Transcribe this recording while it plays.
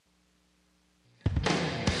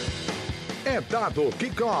É dado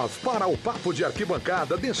kickoff para o papo de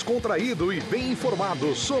arquibancada descontraído e bem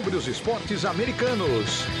informado sobre os esportes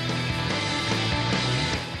americanos.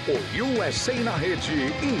 O USA na Rede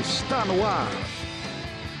está no ar.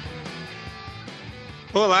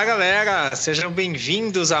 Olá, galera! Sejam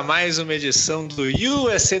bem-vindos a mais uma edição do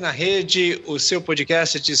USA na Rede, o seu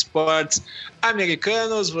podcast de esportes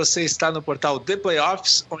americanos. Você está no portal The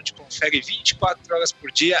Playoffs, onde confere 24 horas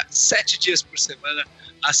por dia, 7 dias por semana,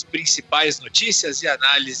 as principais notícias e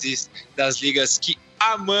análises das ligas que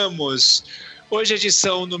amamos. Hoje é a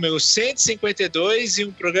edição número 152 e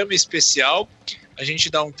um programa especial. A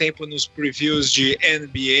gente dá um tempo nos previews de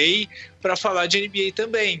NBA para falar de NBA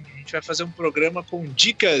também. A gente vai fazer um programa com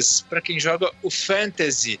dicas para quem joga o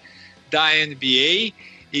Fantasy da NBA.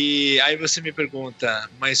 E aí você me pergunta,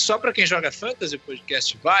 mas só para quem joga Fantasy o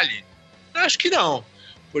podcast vale? Acho que não,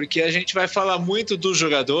 porque a gente vai falar muito dos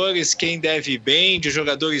jogadores, quem deve ir bem, de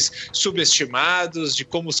jogadores subestimados, de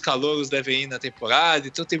como os calouros devem ir na temporada.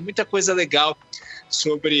 Então tem muita coisa legal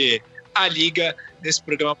sobre a liga nesse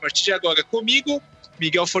programa a partir de agora. Comigo,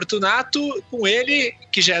 Miguel Fortunato, com ele,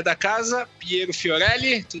 que já é da casa, Piero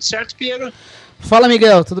Fiorelli. Tudo certo, Piero? Fala,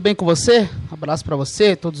 Miguel, tudo bem com você? Um abraço pra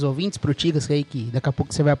você, todos os ouvintes, pro Tigas aí, que daqui a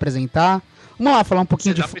pouco você vai apresentar. Vamos lá falar um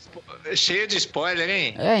pouquinho Cheio de spoiler,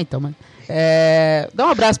 hein? Então, mano. Dá um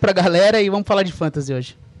abraço pra galera e vamos falar de Fantasy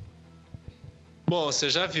hoje. Bom, você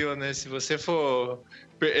já viu, né? Se você for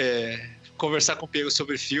conversar com o Piero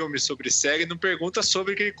sobre filme, sobre série, não pergunta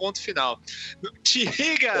sobre aquele conto final.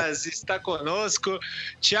 Tigas está conosco,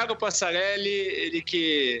 Thiago Passarelli, ele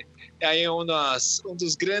que é aí um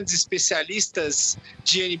dos grandes especialistas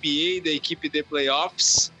de NBA da equipe The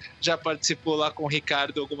Playoffs, já participou lá com o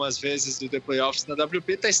Ricardo algumas vezes do The Playoffs na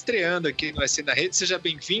WP, está estreando aqui no USA na Rede, seja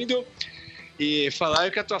bem-vindo. E falaram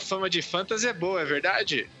que a tua fama de fantasy é boa, é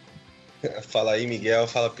verdade? Fala aí, Miguel.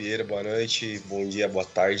 Fala, Piero. Boa noite, bom dia, boa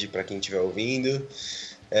tarde para quem estiver ouvindo.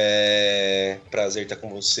 Prazer estar com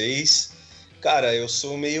vocês. Cara, eu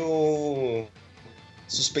sou meio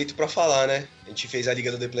suspeito para falar, né? A gente fez a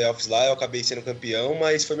Liga do The Playoffs lá, eu acabei sendo campeão,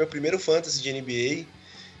 mas foi meu primeiro fantasy de NBA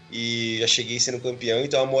e já cheguei sendo campeão,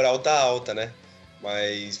 então a moral tá alta, né?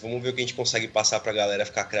 Mas vamos ver o que a gente consegue passar pra galera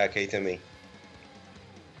ficar craque aí também.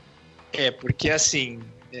 Porque assim,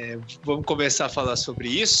 vamos começar a falar sobre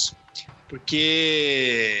isso,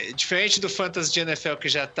 porque diferente do Fantasy de NFL que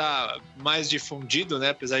já está mais difundido, né,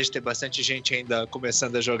 apesar de ter bastante gente ainda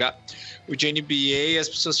começando a jogar, o de NBA as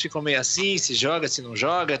pessoas ficam meio assim, se joga, se não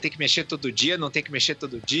joga, tem que mexer todo dia, não tem que mexer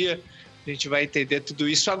todo dia. A gente vai entender tudo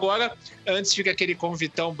isso agora. Antes fica aquele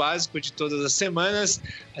convitão básico de todas as semanas.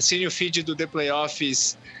 Assine o feed do The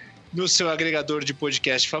Playoffs no seu agregador de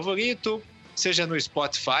podcast favorito, seja no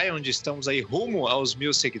Spotify, onde estamos aí rumo aos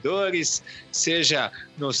 1.000 seguidores, seja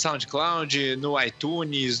no SoundCloud, no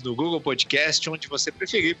iTunes, no Google Podcast, onde você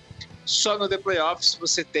preferir. Só no The Playoffs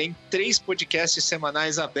você tem 3 podcasts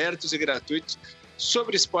semanais abertos e gratuitos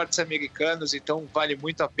sobre esportes americanos, então vale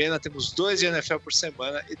muito a pena. Temos 2 de NFL por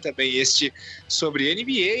semana e também este sobre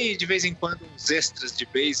NBA e de vez em quando uns extras de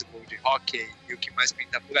beisebol, de hockey e o que mais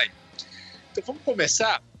pintar por aí. Então vamos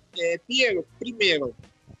começar. Piero, primeiro,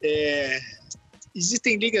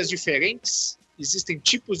 existem ligas diferentes? Existem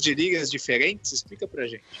tipos de ligas diferentes? Explica pra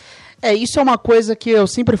gente. Isso é uma coisa que eu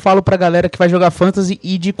sempre falo pra galera que vai jogar Fantasy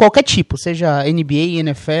e de qualquer tipo, seja NBA,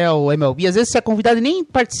 NFL, MLB. Às vezes você é convidado e nem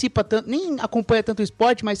participa tanto, nem acompanha tanto o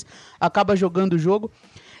esporte, mas acaba jogando o jogo.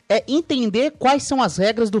 Entender quais são as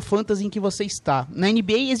regras do Fantasy em que você está. Na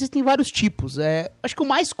NBA existem vários tipos. Acho que o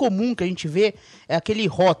mais comum que a gente vê é aquele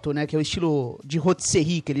roto, né, que é o estilo de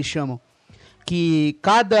rotisserie que eles chamam. Que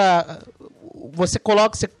você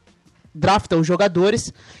drafta os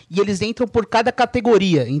jogadores e eles entram por cada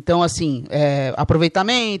categoria. Então, assim,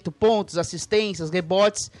 aproveitamento, pontos, assistências,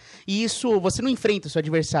 rebotes. E isso, você não enfrenta o seu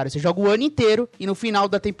adversário. Você joga o ano inteiro e no final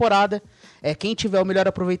da temporada, quem tiver o melhor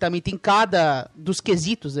aproveitamento em cada dos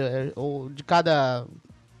quesitos, ou de cada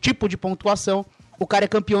tipo de pontuação, o cara é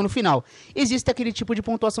campeão no final. Existe aquele tipo de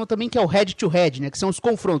pontuação também que é o head-to-head, né? Que são os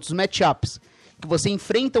confrontos, os matchups. Que você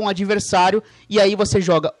enfrenta um adversário e aí você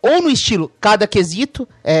joga ou no estilo cada quesito,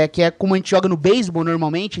 que é como a gente joga no beisebol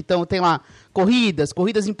normalmente, então tem lá corridas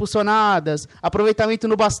impulsionadas, aproveitamento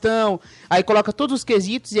no bastão, aí coloca todos os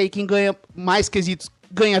quesitos e aí quem ganha mais quesitos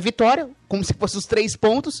ganha a vitória, como se fosse os 3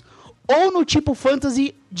 pontos, ou no tipo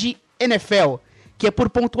fantasy de NFL, que é por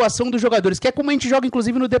pontuação dos jogadores, que é como a gente joga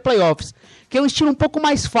inclusive no The Playoffs, que é um estilo um pouco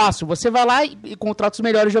mais fácil, você vai lá e contrata os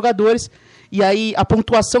melhores jogadores. E aí a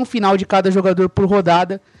pontuação final de cada jogador por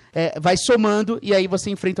rodada vai somando e aí você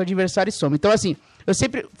enfrenta o adversário e soma. Então, assim, eu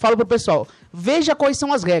sempre falo pro pessoal, veja quais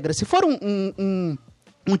são as regras. Se for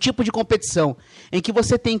um tipo de competição em que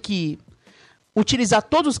você tem que utilizar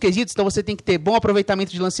todos os quesitos, então você tem que ter bom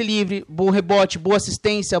aproveitamento de lance livre, bom rebote, boa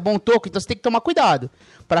assistência, bom toco, então você tem que tomar cuidado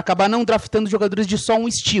para acabar não draftando jogadores de só um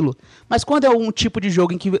estilo. Mas quando é um tipo de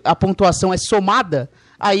jogo em que a pontuação é somada,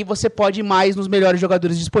 aí você pode ir mais nos melhores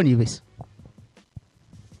jogadores disponíveis.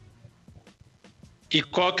 E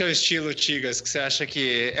qual que é o estilo, Tigas, que você acha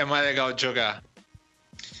que é mais legal de jogar?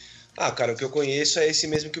 Cara, o que eu conheço é esse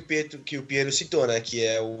mesmo que o Piero citou, né? Que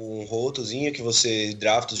é um rotozinho que você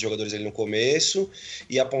drafta os jogadores ali no começo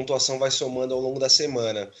e a pontuação vai somando ao longo da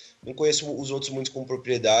semana. Não conheço os outros muito com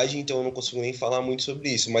propriedade, então eu não consigo nem falar muito sobre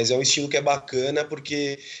isso. Mas é um estilo que é bacana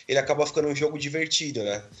porque ele acaba ficando um jogo divertido,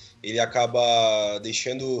 né? Ele acaba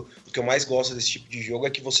deixando... O que eu mais gosto desse tipo de jogo é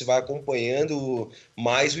que você vai acompanhando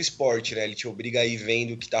mais o esporte, né? Ele te obriga a ir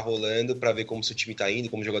vendo o que tá rolando para ver como seu time tá indo,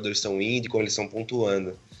 como os jogadores estão indo e como eles estão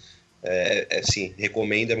pontuando. Sim,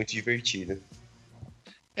 recomendo, é muito divertido.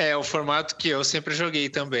 É o formato que eu sempre joguei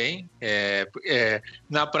também.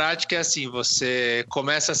 Na prática é assim, você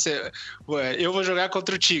começa a ser... Eu vou jogar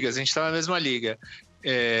contra o Tigas, a gente tá na mesma liga.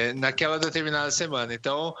 Naquela determinada semana.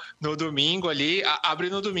 Então, no domingo ali, abre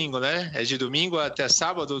no domingo, né? É de domingo até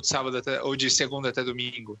sábado, ou de sábado ou de segunda até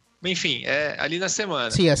domingo. Enfim, é ali na semana.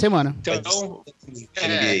 Sim, é a semana. Então,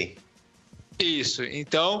 isso.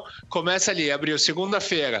 Então, começa ali, abriu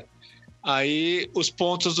segunda-feira. Aí, os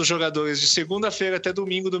pontos dos jogadores de segunda-feira até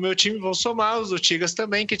domingo do meu time vão somar, os do Tigas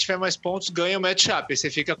também. Quem tiver mais pontos ganha o matchup. Aí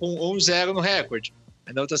você fica com 1-0 no recorde.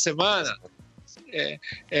 Aí, na outra semana,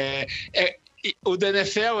 o da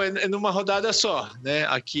NFL é numa rodada só, né?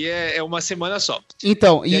 Aqui é uma semana só.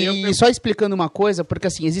 Então, e só explicando uma coisa, porque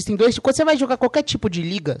assim, existem dois... Quando você vai jogar qualquer tipo de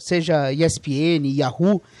liga, seja ESPN,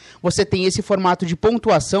 Yahoo, você tem esse formato de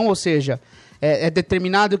pontuação, ou seja... É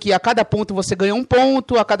determinado que a cada ponto você ganha 1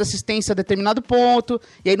 ponto, a cada assistência determinado ponto,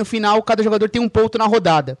 e aí no final cada jogador tem 1 ponto na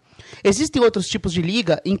rodada. Existem outros tipos de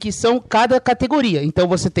liga em que são cada categoria. Então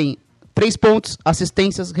você tem 3 pontos,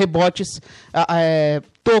 assistências, rebotes,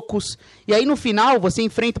 tocos, e aí no final você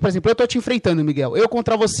enfrenta, por exemplo, eu tô te enfrentando, Miguel, eu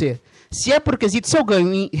contra você. Se é por quesito, se eu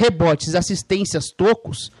ganho em rebotes, assistências,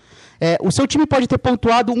 tocos, o seu time pode ter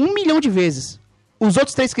pontuado 1 milhão de vezes. Os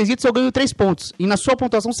outros 3 quesitos eu ganho 3 pontos, e na sua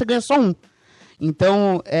pontuação você ganha só 1.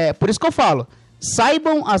 Então, por isso que eu falo,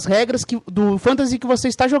 saibam as regras do fantasy que você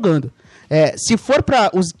está jogando. Se for para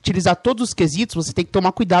utilizar todos os quesitos, você tem que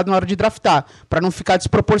tomar cuidado na hora de draftar, para não ficar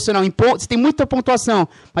desproporcional. Você tem muita pontuação,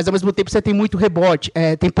 mas ao mesmo tempo você tem muito rebote,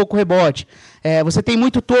 tem pouco rebote. Você tem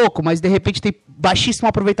muito toco, mas de repente tem baixíssimo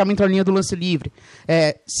aproveitamento na linha do lance livre.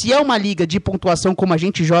 Se é uma liga de pontuação como a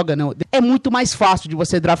gente joga, não, é muito mais fácil de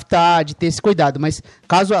você draftar, de ter esse cuidado. Mas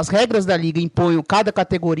caso as regras da liga imponham cada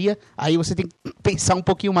categoria, aí você tem que pensar um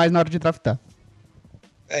pouquinho mais na hora de draftar.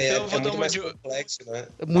 Muito mais complexo, né?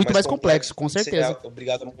 Muito mais complexo, com certeza. Você é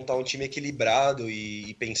obrigado a montar um time equilibrado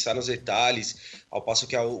e pensar nos detalhes, ao passo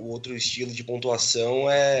que o outro estilo de pontuação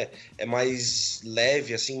é mais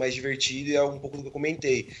leve, assim, mais divertido, e é um pouco do que eu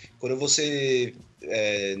comentei. Quando você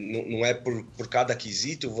não é por cada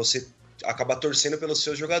quesito, você acaba torcendo pelos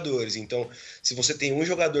seus jogadores. Então, se você tem um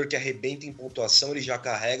jogador que arrebenta em pontuação, ele já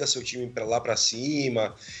carrega seu time para lá para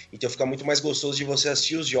cima. Então fica muito mais gostoso de você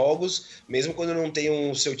assistir os jogos, mesmo quando não tem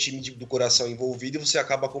o seu time do coração envolvido, e você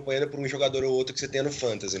acaba acompanhando por um jogador ou outro que você tenha no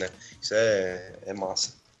fantasy, né? Isso é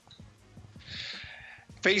massa.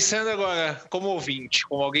 Pensando agora como ouvinte,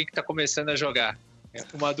 como alguém que está começando a jogar,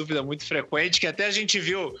 uma dúvida muito frequente, que até a gente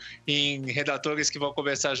viu em redatores que vão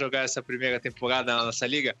começar a jogar essa primeira temporada na nossa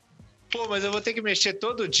liga. Pô, mas eu vou ter que mexer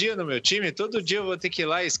todo dia no meu time? Todo dia eu vou ter que ir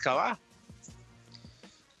lá e escalar?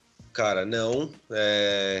 Cara, não.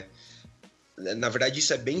 Na verdade,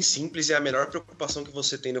 isso é bem simples, e a menor preocupação que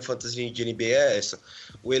você tem no Fantasy de NBA é essa.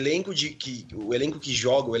 O elenco que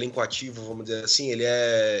joga, o elenco ativo, vamos dizer assim,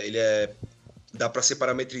 dá para ser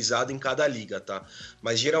parametrizado em cada liga, tá?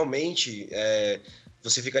 Mas geralmente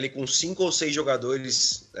você fica ali com 5 ou 6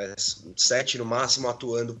 jogadores, 7 no máximo,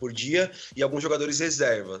 atuando por dia, e alguns jogadores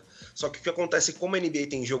reserva. Só que o que acontece, como a NBA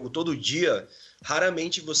tem jogo todo dia,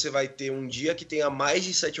 raramente você vai ter um dia que tenha mais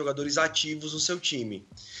de 7 jogadores ativos no seu time.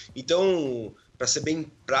 Então, para ser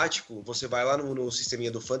bem prático, você vai lá no sisteminha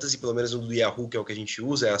do Fantasy, pelo menos no do Yahoo, que é o que a gente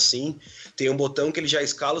usa, é assim. Tem um botão que ele já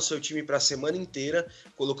escala o seu time para a semana inteira,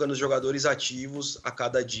 colocando os jogadores ativos a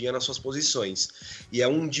cada dia nas suas posições. E é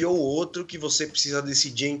um dia ou outro que você precisa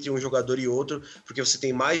decidir entre um jogador e outro, porque você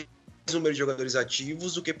tem mais número de jogadores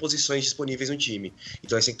ativos do que posições disponíveis no time.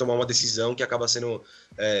 Então aí você tem que tomar uma decisão que acaba sendo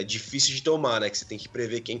difícil de tomar, né? Que você tem que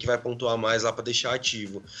prever quem que vai pontuar mais lá para deixar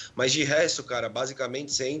ativo. Mas de resto, cara,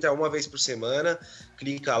 basicamente você entra uma vez por semana,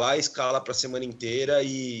 clica lá, escala para a semana inteira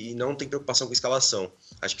e não tem preocupação com escalação.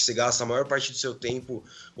 Acho que você gasta a maior parte do seu tempo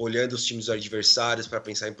olhando os times adversários para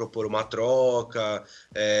pensar em propor uma troca,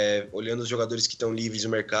 olhando os jogadores que estão livres no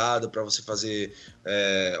mercado para você fazer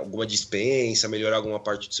alguma dispensa, melhorar alguma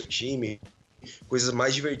parte do seu time. Coisas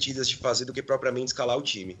mais divertidas de fazer do que propriamente escalar o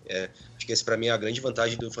time. Acho que essa para mim é a grande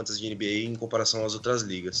vantagem do Fantasy de NBA em comparação às outras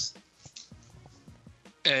ligas.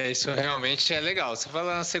 Isso realmente é legal. Você vai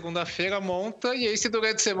lá na segunda-feira, monta, e aí se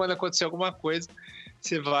durante a semana acontecer alguma coisa,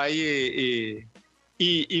 você vai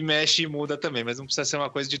e mexe e muda também, mas não precisa ser uma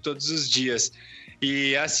coisa de todos os dias.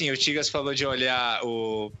 E assim, o Tigas falou de olhar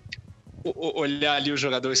olhar ali os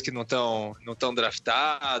jogadores que não estão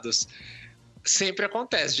draftados. Sempre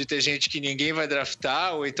acontece de ter gente que ninguém vai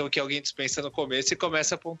draftar, ou então que alguém dispensa no começo e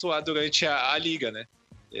começa a pontuar durante a liga, né?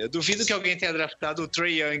 Eu duvido que alguém tenha draftado o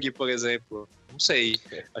Trae Young, por exemplo. Não sei,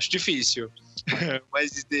 acho difícil.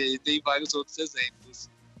 Mas tem vários outros exemplos.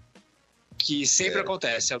 Que sempre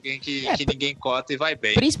acontece, alguém que ninguém cota e vai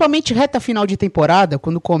bem. Principalmente reta final de temporada,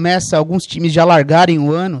 quando começa alguns times já largarem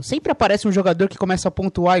o ano, sempre aparece um jogador que começa a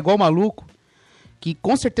pontuar igual maluco, que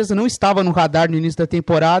com certeza não estava no radar no início da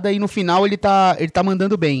temporada e no final ele tá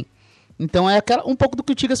mandando bem. Então é um pouco do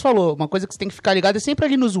que o Tigas falou, uma coisa que você tem que ficar ligado é sempre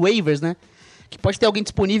ali nos waivers, né? Que pode ter alguém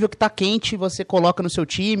disponível que tá quente, você coloca no seu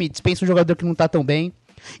time, dispensa um jogador que não tá tão bem.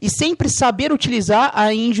 E sempre saber utilizar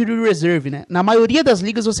a injury reserve, né? Na maioria das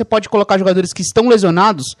ligas você pode colocar jogadores que estão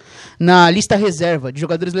lesionados na lista reserva de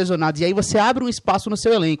jogadores lesionados. E aí você abre um espaço no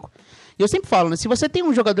seu elenco. E eu sempre falo, né? Se você tem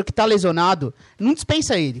um jogador que está lesionado, não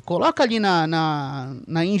dispensa ele. Coloca ali na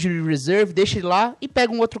injury reserve, deixa ele lá e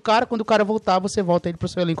pega um outro cara. Quando o cara voltar, você volta ele pro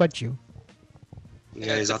seu elenco ativo.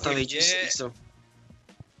 Exatamente isso.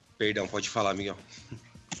 Perdão, pode falar, Miguel.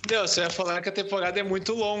 Não, você ia falar que a temporada é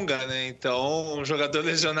muito longa, né? Então, um jogador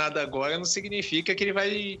lesionado agora não significa que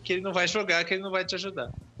ele não vai jogar, que ele não vai te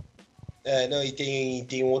ajudar. Não, e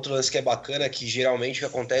tem um outro lance que é bacana, que geralmente o que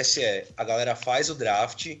acontece a galera faz o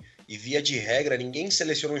draft e, via de regra, ninguém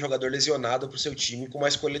seleciona um jogador lesionado para o seu time com uma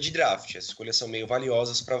escolha de draft. As escolhas são meio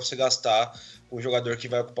valiosas para você gastar com um jogador que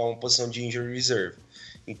vai ocupar uma posição de injury reserve.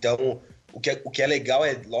 Então, o que é legal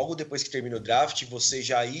é, logo depois que termina o draft, você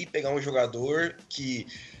já ir pegar um jogador que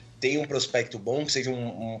tem um prospecto bom, que seja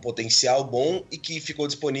um potencial bom e que ficou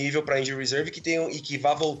disponível para injury reserve e que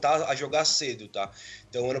vá voltar a jogar cedo, tá?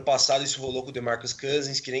 Então, ano passado isso rolou com o DeMarcus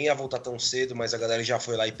Cousins, que nem ia voltar tão cedo, mas a galera já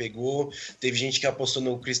foi lá e pegou. Teve gente que apostou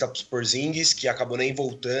no Kristaps Porzingis, que acabou nem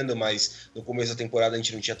voltando, mas no começo da temporada a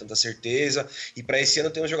gente não tinha tanta certeza. E para esse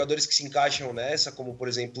ano tem uns jogadores que se encaixam nessa, como, por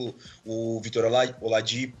exemplo, o Vitor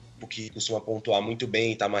Oladipo, que costuma pontuar muito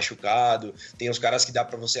bem, tá machucado. Tem os caras que dá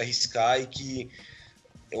para você arriscar e que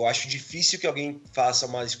eu acho difícil que alguém faça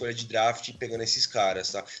uma escolha de draft pegando esses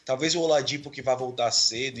caras, tá? Talvez o Oladipo, que vai voltar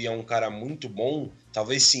cedo e é um cara muito bom,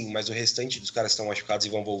 talvez sim, mas o restante dos caras que estão machucados e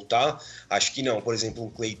vão voltar, acho que não. Por exemplo,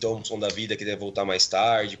 o Klay Thompson da vida, que deve voltar mais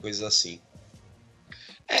tarde, coisas assim.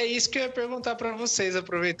 É isso que eu ia perguntar para vocês,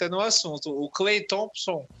 aproveitando o assunto. O Klay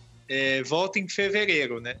Thompson volta em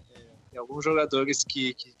fevereiro, né? Tem alguns jogadores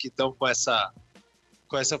que estão com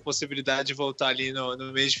essa possibilidade de voltar ali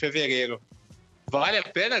no mês de fevereiro. Vale a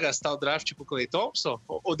pena gastar o draft pro Klay Thompson?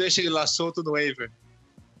 Ou deixa ele lá solto no waiver?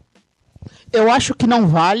 Eu acho que não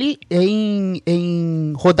vale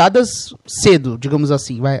em rodadas cedo, digamos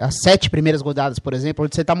assim. As 7 primeiras rodadas, por exemplo,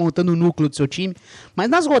 onde você está montando o núcleo do seu time. Mas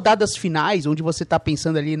nas rodadas finais, onde você está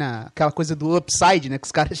pensando ali naquela coisa do upside, né, que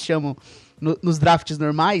os caras chamam nos drafts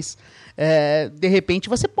normais, de repente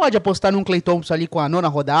você pode apostar num Klay Thompson ali com a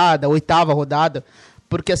 9ª rodada, 8ª rodada,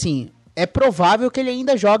 porque assim, é provável que ele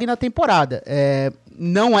ainda jogue na temporada.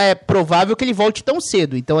 Não é provável que ele volte tão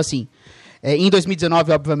cedo. Então, assim, em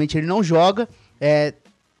 2019, obviamente, ele não joga.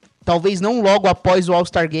 Talvez não logo após o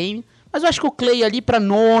All-Star Game. Mas eu acho que o Klay ali pra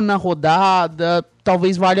 9ª rodada,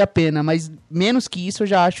 talvez valha a pena. Mas menos que isso, eu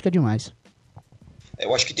já acho que é demais.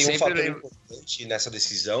 Eu acho que tem um fator importante nessa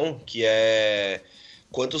decisão, que é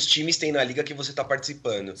quantos times tem na liga que você está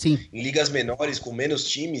participando. Sim. Em ligas menores, com menos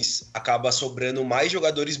times, acaba sobrando mais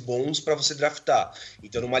jogadores bons para você draftar.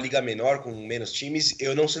 Então, numa liga menor, com menos times,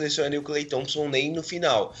 eu não selecionei o Klay Thompson nem no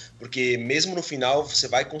final, porque mesmo no final, você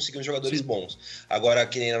vai conseguir uns jogadores bons. Agora,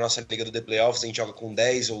 que nem na nossa liga do The Playoffs, a gente joga com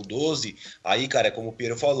 10 ou 12, aí, cara, é como o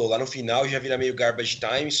Piero falou, lá no final já vira meio garbage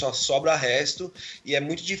time, só sobra resto, e é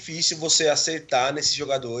muito difícil você acertar nesses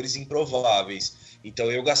jogadores improváveis.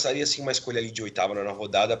 Então eu gastaria assim uma escolha ali de 8ª, 9ª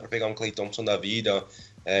rodada para pegar um Klay Thompson da vida,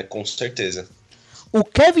 com certeza. O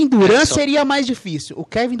Kevin Durant seria mais difícil. O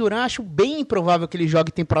Kevin Durant acho bem improvável que ele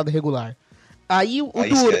jogue temporada regular. Aí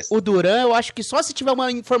o Durant, eu acho que só se tiver uma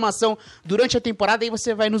informação durante a temporada, aí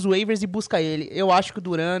você vai nos waivers e busca ele. Eu acho que o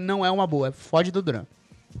Durant não é uma boa. Foge do Durant.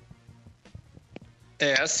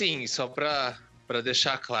 Assim, só pra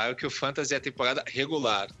deixar claro que o Fantasy é a temporada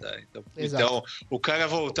regular, tá? Então, o cara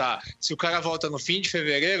voltar... Se o cara volta no fim de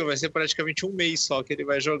fevereiro, vai ser praticamente um mês só que ele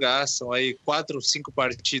vai jogar. São aí 4 ou 5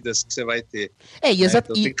 partidas que você vai ter. Então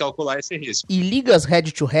tem que calcular esse risco. E ligas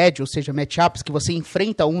head-to-head, ou seja, matchups, que você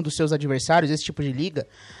enfrenta um dos seus adversários, esse tipo de liga,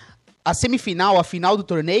 a semifinal, a final do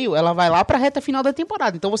torneio, ela vai lá pra reta final da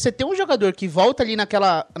temporada. Então você tem um jogador que volta ali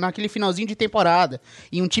naquele finalzinho de temporada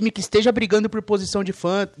e um time que esteja brigando por posição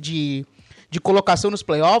de colocação nos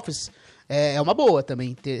playoffs, é uma boa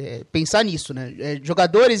também pensar nisso, né?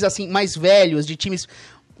 Jogadores assim mais velhos, de times...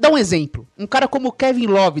 Dá um exemplo. Um cara como o Kevin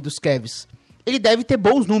Love dos Cavs, ele deve ter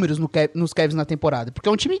bons números nos Cavs na temporada, porque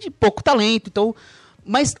é um time de pouco talento, então...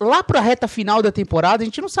 Mas lá pra reta final da temporada, a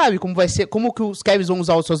gente não sabe como vai ser, como que os Cavs vão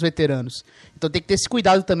usar os seus veteranos. Então tem que ter esse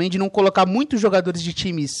cuidado também de não colocar muitos jogadores de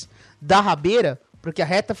times da rabeira, porque a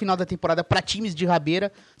reta final da temporada para times de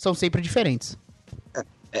rabeira são sempre diferentes.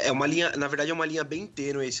 É uma linha, na verdade é uma linha bem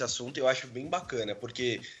tênue esse assunto, eu acho bem bacana,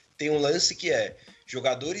 porque tem um lance que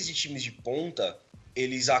jogadores de times de ponta,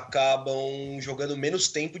 eles acabam jogando menos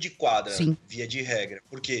tempo de quadra, Sim. Via de regra,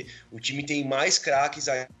 porque o time tem mais craques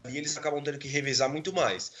ali, eles acabam tendo que revezar muito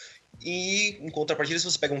mais. E em contrapartida, se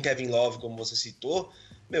você pega um Kevin Love, como você citou,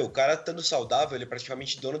 o cara estando saudável, ele é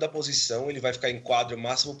praticamente dono da posição, ele vai ficar em quadra o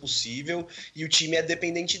máximo possível e o time é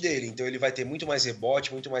dependente dele, então ele vai ter muito mais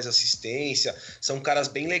rebote, muito mais assistência, são caras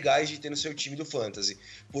bem legais de ter no seu time do Fantasy.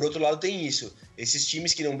 Por outro lado tem isso, esses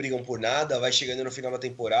times que não brigam por nada, vai chegando no final da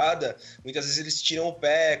temporada, muitas vezes eles tiram o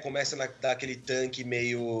pé, começam a dar aquele tanque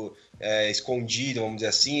meio escondido, vamos dizer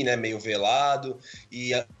assim, né, meio velado,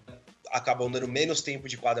 e acabam dando menos tempo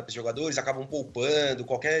de quadra para os jogadores, acabam poupando,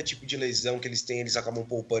 qualquer tipo de lesão que eles têm, eles acabam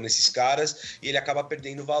poupando esses caras e ele acaba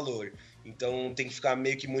perdendo valor. Então tem que ficar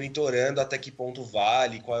meio que monitorando até que ponto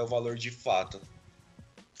vale, qual é o valor de fato.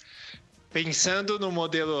 Pensando no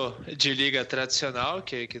modelo de liga tradicional,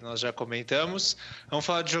 que nós já comentamos, vamos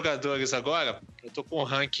falar de jogadores agora. Eu estou com o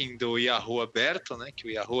ranking do Yahoo aberto, né? Que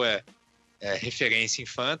o Yahoo é referência em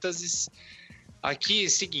fantasies. Aqui,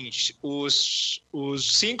 seguinte, os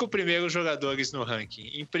 5 primeiros jogadores no ranking.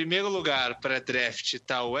 Em primeiro lugar, para draft,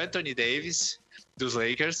 está o Anthony Davis, dos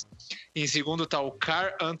Lakers. Em segundo está o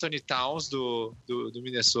Karl Anthony Towns, do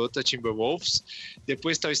Minnesota Timberwolves.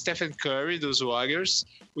 Depois está o Stephen Curry, dos Warriors.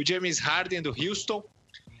 O James Harden, do Houston.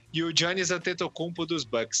 E o Giannis Antetokounmpo, dos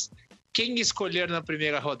Bucks. Quem escolher na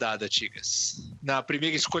primeira rodada, Tigas? Na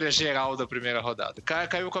primeira escolha geral da primeira rodada. O cara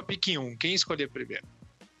caiu com a pick 1. Quem escolher primeiro?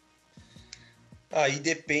 Aí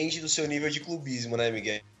depende do seu nível de clubismo, né,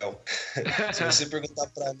 Miguel? Se você perguntar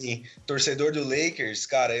pra mim, torcedor do Lakers,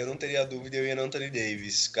 cara, eu não teria dúvida, eu ia no Anthony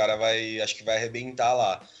Davis. O cara acho que vai arrebentar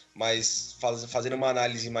lá. Mas fazendo uma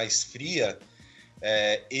análise mais fria,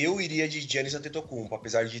 eu iria de Giannis Antetokounmpo,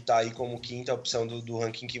 apesar de estar aí como quinta opção do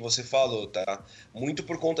ranking que você falou, tá? Muito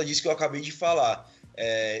por conta disso que eu acabei de falar.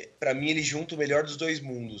 Pra mim ele junta o melhor dos dois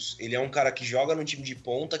mundos. Ele é um cara que joga no time de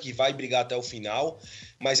ponta, que vai brigar até o final,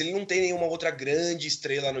 mas ele não tem nenhuma outra grande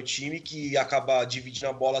estrela no time que acaba dividindo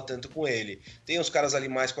a bola tanto com ele. Tem os caras ali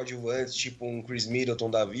mais coadjuvantes, tipo um Chris Middleton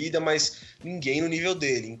da vida, mas ninguém no nível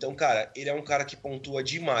dele. Então, cara, ele é um cara que pontua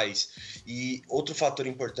demais. E outro fator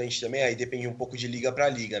importante também, aí depende um pouco de liga para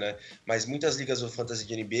liga, né? Mas muitas ligas do Fantasy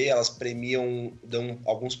de NBA, elas premiam, dão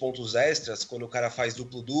alguns pontos extras quando o cara faz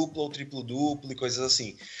duplo-duplo ou triplo-duplo e coisas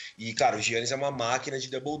assim. E, cara, o Giannis é uma máquina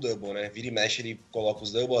de double-double, né? Vira e mexe, ele coloca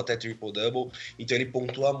os double, até triple-double. Então ele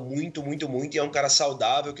pontua muito, muito, muito. E é um cara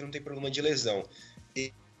saudável que não tem problema de lesão.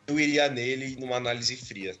 Eu iria nele numa análise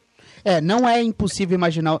fria. Não é impossível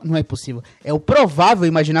imaginar... Não é impossível. É o provável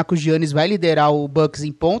imaginar que o Giannis vai liderar o Bucks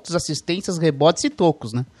em pontos, assistências, rebotes e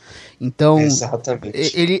tocos, né? Então... Exatamente.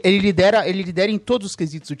 Ele lidera em todos os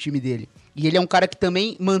quesitos do time dele. E ele é um cara que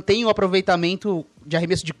também mantém o aproveitamento de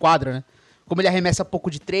arremesso de quadra, né? Como ele arremessa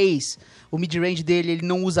pouco de 3, o mid-range dele ele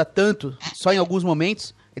não usa tanto, só em alguns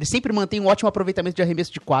momentos. Ele sempre mantém um ótimo aproveitamento de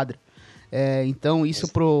arremesso de quadra. Então, isso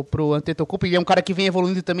pro Antetokounmpo, ele é um cara que vem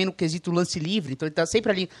evoluindo também no quesito lance livre. Então, ele tá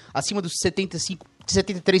sempre ali acima dos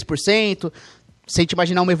 73%. Se a gente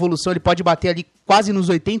imaginar uma evolução, ele pode bater ali quase nos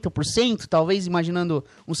 80%, talvez, imaginando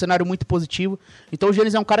um cenário muito positivo. Então, o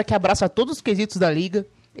Giannis é um cara que abraça todos os quesitos da liga.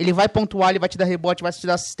 Ele vai pontuar, ele vai te dar rebote, vai te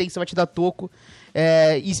dar assistência, vai te dar toco.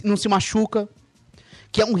 E não se machuca.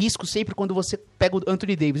 Que é um risco sempre quando você pega o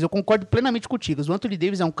Anthony Davis. Eu concordo plenamente contigo. O Anthony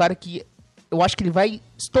Davis é um cara que eu acho que ele vai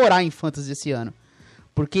estourar em fantasy esse ano.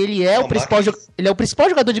 Porque ele é o principal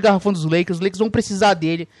jogador de garrafão dos Lakers. Os Lakers vão precisar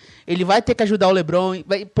dele. Ele vai ter que ajudar o LeBron.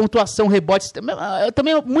 Pontuação, rebotes.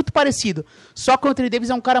 Também é muito parecido. Só que o Anthony Davis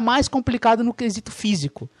é um cara mais complicado no quesito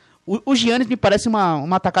físico. O Giannis me parece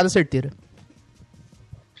uma atacada certeira.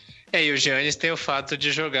 E o Giannis tem o fato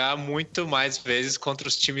de jogar muito mais vezes contra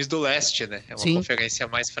os times do leste, né? É uma conferência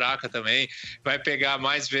mais fraca também. Vai pegar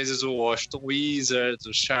mais vezes o Washington Wizards,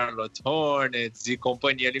 o Charlotte Hornets e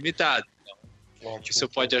companhia limitada. Isso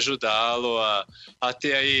pode ajudá-lo a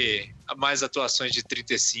ter aí mais atuações de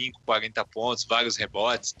 35, 40 pontos, vários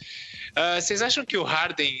rebotes. Vocês acham que o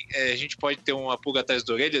Harden, a gente pode ter uma pulga atrás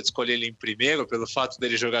da orelha de escolher ele em primeiro, pelo fato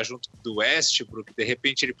dele jogar junto do Westbrook? De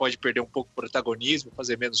repente ele pode perder um pouco o protagonismo,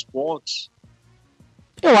 fazer menos pontos?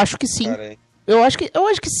 Eu acho que sim. Eu acho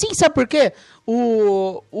que sim, sabe por quê?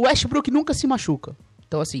 O Westbrook nunca se machuca.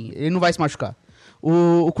 Então, assim, ele não vai se machucar.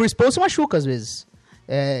 O Chris Paul se machuca às vezes.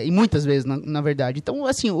 E muitas vezes, na verdade. Então,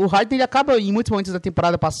 assim, o Harden ele acaba, em muitos momentos da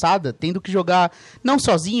temporada passada, tendo que jogar, não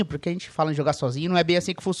sozinho, porque a gente fala em jogar sozinho, não é bem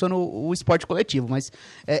assim que funciona o esporte coletivo, mas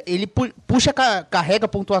ele puxa, carrega a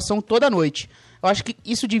pontuação toda noite. Eu acho que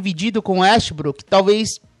isso dividido com o Westbrook,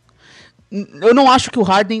 talvez... Eu não acho que o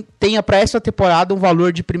Harden tenha para essa temporada um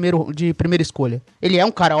valor de primeira escolha. Ele é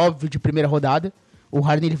um cara óbvio de primeira rodada. O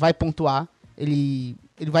Harden ele vai pontuar, ele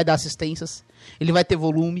vai dar assistências, ele vai ter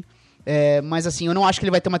volume. Mas assim, eu não acho que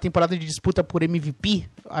ele vai ter uma temporada de disputa por MVP.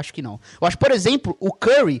 Acho que não. Eu acho, por exemplo, o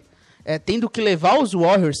Curry tendo que levar os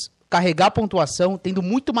Warriors, carregar a pontuação, tendo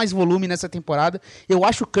muito mais volume nessa temporada. Eu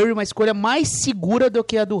acho o Curry uma escolha mais segura do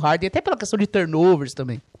que a do Harden, até pela questão de turnovers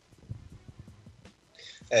também.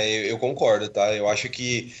 Eu concordo, tá? Eu acho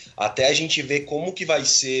que até a gente ver como que vai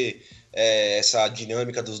ser essa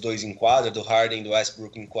dinâmica dos dois em quadra, do Harden e do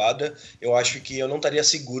Westbrook em quadra, eu acho que eu não estaria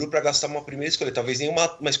seguro para gastar uma primeira escolha, talvez nem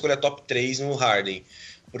uma escolha top 3 no Harden,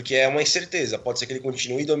 porque é uma incerteza, pode ser que ele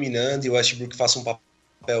continue dominando e o Westbrook faça um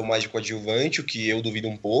papel mais de coadjuvante, o que eu duvido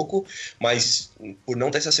um pouco, mas por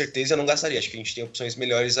não ter essa certeza eu não gastaria, acho que a gente tem opções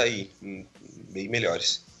melhores aí, bem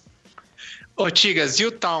melhores. Ô Tigas, e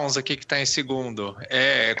o Towns aqui que tá em segundo,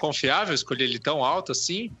 é confiável escolher ele tão alto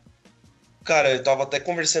assim? Cara, eu tava até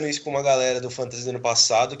conversando isso com uma galera do Fantasy do ano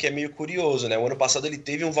passado, que é meio curioso, né? O ano passado ele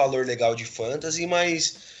teve um valor legal de Fantasy,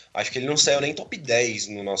 mas acho que ele não saiu nem top 10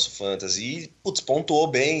 no nosso Fantasy. E, putz, pontuou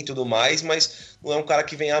bem e tudo mais, mas não é um cara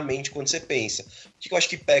que vem à mente quando você pensa. O que eu acho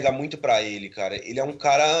que pega muito pra ele, cara? Ele é um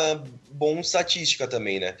cara bom em estatística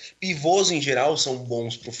também, né? Pivôs, em geral, são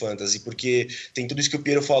bons pro Fantasy, porque tem tudo isso que o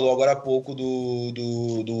Piero falou agora há pouco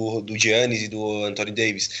do Giannis e do Anthony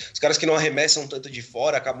Davis. Os caras que não arremessam tanto de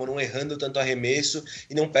fora acabam não errando tanto arremesso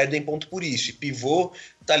e não perdem ponto por isso. E pivô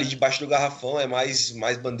tá ali debaixo do garrafão, é mais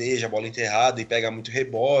bandeja, bola enterrada e pega muito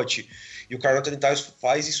rebote. E o Karl Anthony Towns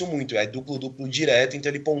faz isso muito, é duplo direto,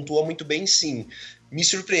 então ele pontua muito bem sim. Me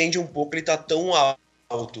surpreende um pouco ele tá tão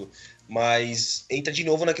alto, mas entra de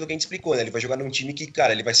novo naquilo que a gente explicou, né? Ele vai jogar num time que,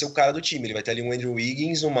 cara, ele vai ser o cara do time, ele vai ter ali um Andrew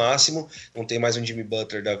Wiggins no máximo, não tem mais um Jimmy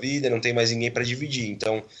Butler da vida, não tem mais ninguém para dividir,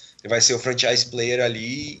 então ele vai ser o franchise player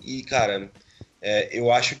ali e, cara, eu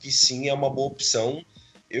acho que sim, é uma boa opção.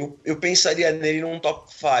 Eu pensaria nele num top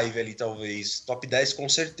 5 ali, talvez, top 10 com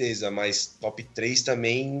certeza, mas top 3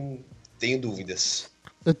 também tenho dúvidas.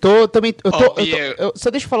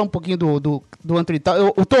 Só deixa eu falar um pouquinho do Anthony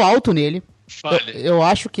Towns. Eu tô alto nele. Eu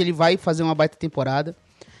acho que ele vai fazer uma baita temporada.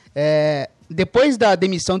 Depois da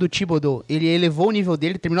demissão do Thibodeau, ele elevou o nível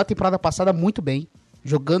dele, terminou a temporada passada muito bem,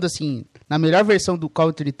 jogando assim, na melhor versão do Karl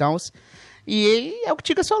Anthony Towns. E é o que o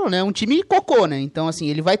Tigas falou, né? Um time cocô, né? Então, assim,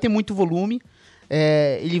 ele vai ter muito volume.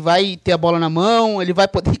 Ele vai ter a bola na mão, ele vai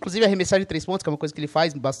poder, inclusive, arremessar de 3 pontos, que é uma coisa que ele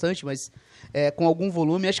faz bastante, mas com algum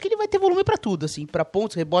volume. Acho que ele vai ter volume pra tudo, assim, pra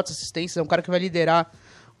pontos, rebotes, assistências. É um cara que vai liderar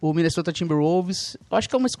o Minnesota Timberwolves. Eu acho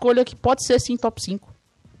que é uma escolha que pode ser, sim, top 5.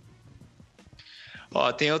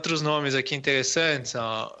 Tem outros nomes aqui interessantes,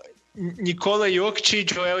 Nikola Jokic e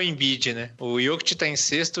Joel Embiid, né? O Jokic tá em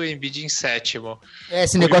sexto e o Embiid em sétimo.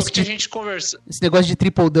 Esse negócio de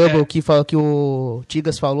triple-double que o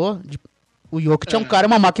Tigas falou... O Jokic é um cara,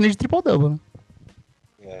 uma máquina de triple-double,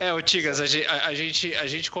 né? O Tigas, a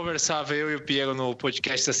gente conversava, eu e o Piero, no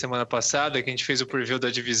podcast da semana passada, que a gente fez o preview da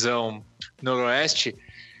divisão Noroeste,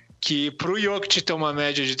 que pro Jokic ter uma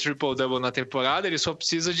média de triple-double na temporada, ele só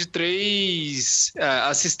precisa de 3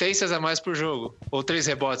 assistências a mais por jogo. Ou 3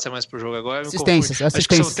 rebotes a mais por jogo. Agora assistências. Acho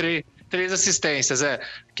que são 3 assistências,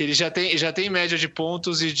 que ele já tem média de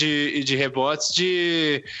pontos e de rebotes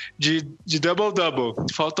de double-double.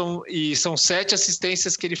 E são 7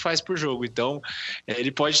 assistências que ele faz por jogo. Então,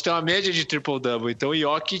 ele pode ter uma média de triple-double. Então, o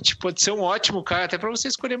Jokic pode ser um ótimo cara, até para você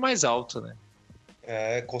escolher mais alto, né?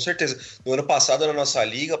 Com certeza. No ano passado, na nossa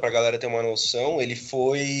liga, pra galera ter uma noção, ele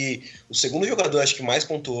foi o segundo jogador, acho que mais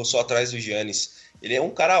pontuou, só atrás do Giannis. Ele é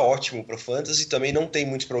um cara ótimo pro fantasy, também não tem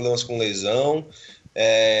muitos problemas com lesão.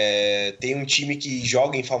 Tem um time que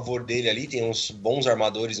joga em favor dele ali, tem uns bons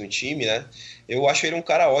armadores no time, né? Eu acho ele um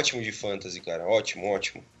cara ótimo de fantasy, cara. Ótimo,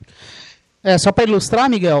 ótimo. Só para ilustrar,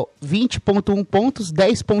 Miguel, 20.1 pontos,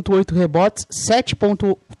 10.8 rebotes,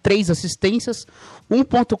 7.3 assistências,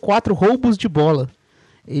 1.4 roubos de bola.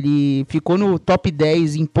 Ele ficou no top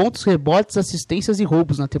 10 em pontos, rebotes, assistências e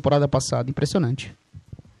roubos na temporada passada. Impressionante.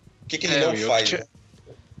 O que ele não faz,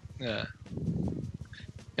 né?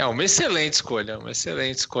 Uma excelente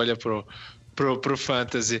escolha pro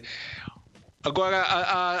Fantasy. Agora,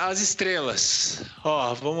 as estrelas.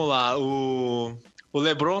 Vamos lá. O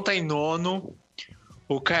LeBron tá em 9º,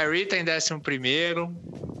 o Kyrie tá em 11º,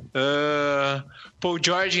 Paul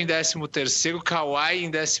George em 13º, Kawhi em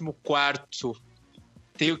 14º,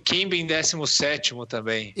 tem o Kemba em 17º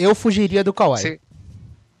também. Eu fugiria do Kawhi. Você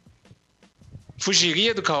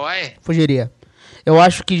fugiria do Kawhi? Fugiria. Eu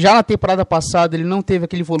acho que já na temporada passada ele não teve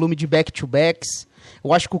aquele volume de back-to-backs.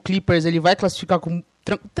 Eu acho que o Clippers ele vai classificar com,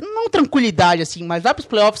 não tranquilidade assim, mas vai para os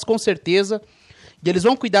playoffs com certeza. E eles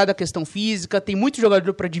vão cuidar da questão física, tem muito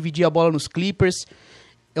jogador para dividir a bola nos Clippers.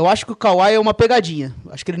 Eu acho que o Kawhi é uma pegadinha.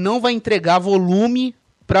 Acho que ele não vai entregar volume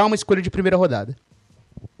para uma escolha de primeira rodada.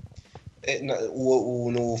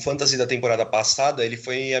 No Fantasy da temporada passada, ele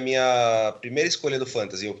foi a minha primeira escolha do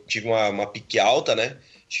Fantasy. Eu tive uma pique alta, né?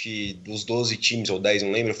 Acho que dos 12 times, ou 10,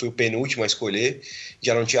 não lembro, eu fui o penúltimo a escolher.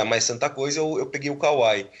 Já não tinha mais tanta coisa, eu peguei o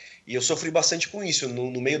Kawhi. E eu sofri bastante com isso.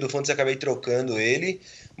 No meio do Fantasy acabei trocando ele,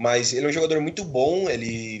 mas ele é um jogador muito bom,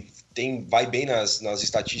 ele vai bem nas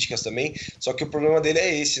estatísticas também, só que o problema dele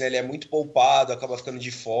é esse, né? Ele é muito poupado, acaba ficando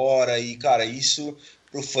de fora, e cara, isso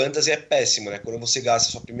pro Fantasy é péssimo, né? Quando você gasta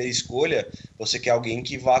a sua primeira escolha, você quer alguém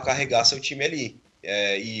que vá carregar seu time ali.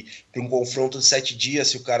 E para um confronto de 7 dias,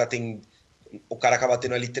 se o cara acaba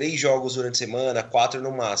tendo ali 3 jogos durante a semana, 4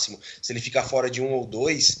 no máximo, se ele ficar fora de 1 ou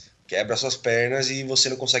 2, quebra suas pernas e você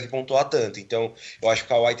não consegue pontuar tanto. Então, eu acho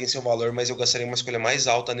que o Kawhi tem seu valor, mas eu gastaria uma escolha mais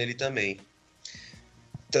alta nele também.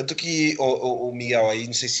 Tanto que, o Miguel, aí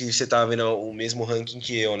não sei se você tá vendo o mesmo ranking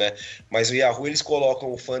que eu, né? Mas o Yahoo, eles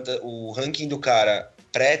colocam o ranking do cara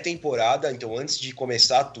pré-temporada, então antes de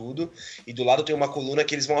começar tudo, e do lado tem uma coluna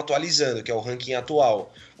que eles vão atualizando, que é o ranking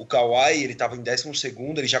atual. O Kawhi, ele estava em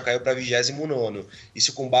 12º, ele já caiu para 29º.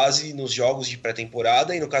 Isso com base nos jogos de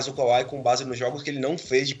pré-temporada, e no caso do Kawhi, com base nos jogos que ele não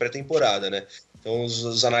fez de pré-temporada, né? Então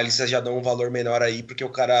os analistas já dão um valor menor aí, porque o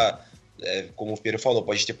cara, como o Pedro falou,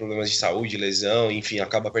 pode ter problemas de saúde, lesão, enfim,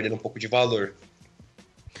 acaba perdendo um pouco de valor.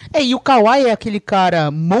 E o Kawhi é aquele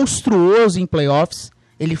cara monstruoso em playoffs.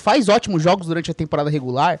 Ele faz ótimos jogos durante a temporada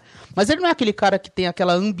regular, mas ele não é aquele cara que tem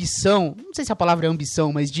aquela ambição, não sei se a palavra é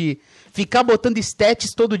ambição, mas de ficar botando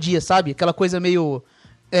stats todo dia, sabe? Aquela coisa meio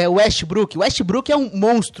Westbrook. O Westbrook é um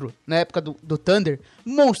monstro na época do Thunder,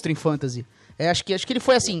 monstro em fantasy. Acho que ele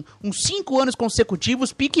foi assim, uns 5 anos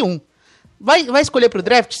consecutivos, pique 1. Vai escolher pro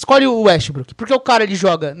draft? Escolhe o Westbrook, porque o cara ele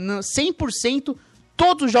joga 100%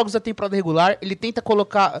 todos os jogos da temporada regular, ele tenta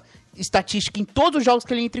colocar estatística em todos os jogos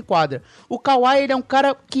que ele entra em quadra. O Kawhi, ele é um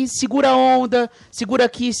cara que segura a onda, segura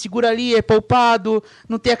aqui, segura ali, é poupado,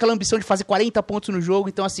 não tem aquela ambição de fazer 40 pontos no jogo.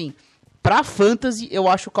 Então, assim, pra fantasy, eu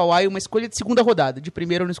acho o Kawhi uma escolha de segunda rodada. De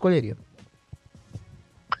primeira eu não escolheria.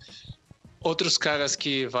 Outros caras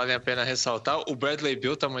que valem a pena ressaltar, o Bradley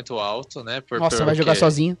Beal tá muito alto, né? Vai jogar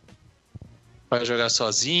sozinho. Vai jogar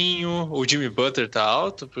sozinho. O Jimmy Butler tá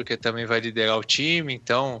alto, porque também vai liderar o time,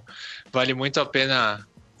 então vale muito a pena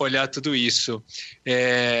olhar tudo isso.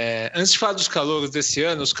 Antes de falar dos calouros desse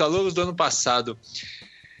ano, os calouros do ano passado,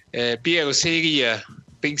 Piero, você iria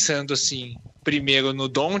pensando assim, primeiro no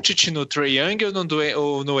Doncic, no Trae Young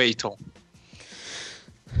ou no Ayton?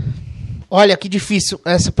 Olha, que difícil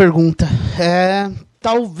essa pergunta.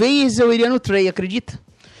 Talvez eu iria no Trae, acredita?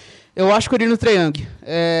 Eu acho que eu iria no Trae Young.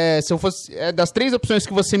 Se eu fosse das 3 opções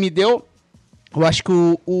que você me deu, eu acho que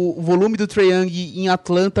o volume do Trae Young em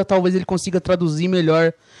Atlanta, talvez ele consiga traduzir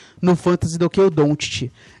melhor no Fantasy do que o Doncic.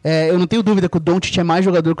 Eu não tenho dúvida que o Doncic é mais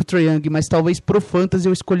jogador que o Trae Young, mas talvez pro Fantasy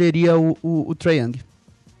eu escolheria o Trae Young.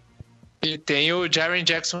 E tem o Jaren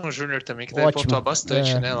Jackson Jr. também, que deve pontuar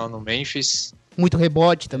bastante, né, lá no Memphis. Muito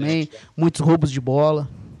rebote também, muitos roubos de bola,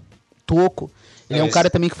 toco. Ele é um cara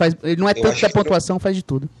também que faz... Ele não é tanto da pontuação, faz de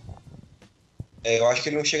tudo. Eu acho que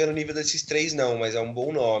ele não chega no nível desses 3 não, mas é um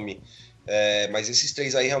bom nome. Mas esses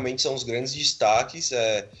 3 aí realmente são os grandes destaques.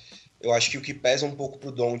 Eu acho que o que pesa um pouco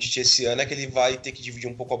pro Doncic esse ano é que ele vai ter que dividir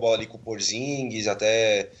um pouco a bola ali com o Porzingis,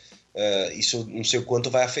 até isso não sei o quanto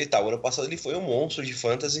vai afetar. O ano passado ele foi um monstro de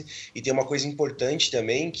fantasy, e tem uma coisa importante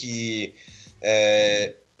também, que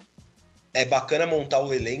é bacana montar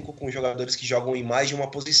o elenco com jogadores que jogam em mais de uma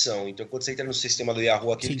posição. Então, quando você entra no sistema do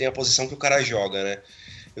Yahoo aqui, ele tem a posição que o cara joga, né?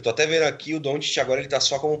 Eu tô até vendo aqui, o Doncic agora ele tá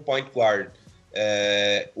só como point guard.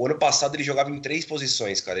 O ano passado ele jogava em 3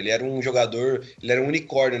 posições, cara. Ele era um jogador, ele era um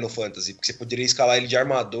unicórnio no fantasy, porque você poderia escalar ele de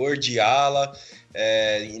armador, de ala,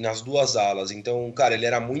 e nas 2 alas. Então, cara, ele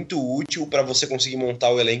era muito útil para você conseguir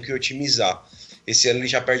montar o elenco e otimizar. Esse ano ele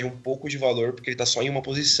já perde um pouco de valor porque ele tá só em uma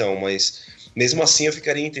posição, mas mesmo assim eu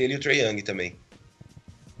ficaria entre ele e o Trae Young também.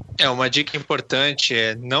 Uma dica importante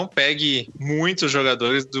é não pegue muitos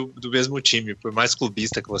jogadores do mesmo time, por mais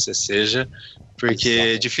clubista que você seja,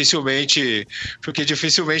 porque dificilmente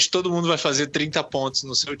todo mundo vai fazer 30 pontos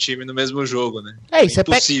no seu time no mesmo jogo, né? É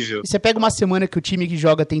impossível. Você pega uma semana que o time que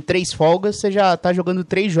joga tem 3 folgas, você já tá jogando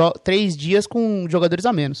 3 dias com jogadores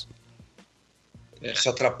a menos. Isso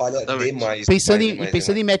atrapalha demais. Pensando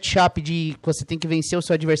em matchup de que você tem que vencer o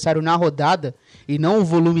seu adversário na rodada e não o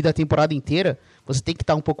volume da temporada inteira, você tem que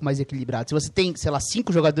estar um pouco mais equilibrado. Se você tem, sei lá,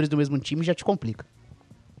 5 jogadores do mesmo time, já te complica.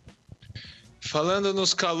 Falando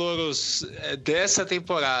nos calouros dessa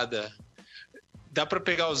temporada, dá pra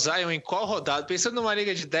pegar o Zion em qual rodada? Pensando numa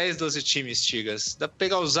liga de 10, 12 times, Tigas, dá pra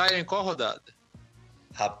pegar o Zion em qual rodada?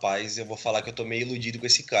 Rapaz, eu vou falar que eu tô meio iludido com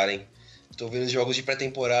esse cara, hein? Tô vendo os jogos de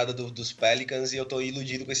pré-temporada dos Pelicans e eu tô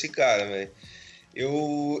iludido com esse cara, velho.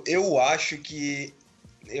 Eu acho que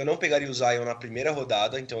eu não pegaria o Zion na primeira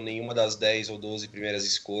rodada, então nenhuma das 10 ou 12 primeiras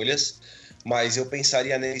escolhas, mas eu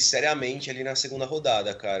pensaria nele seriamente ali na segunda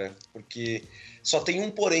rodada, cara, porque só tem um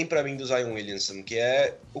porém pra mim do Zion Williamson, que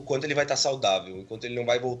é o quanto ele vai estar saudável, enquanto ele não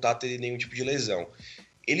vai voltar a ter nenhum tipo de lesão.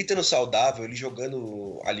 Ele estando saudável, ele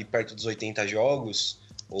jogando ali perto dos 80 jogos,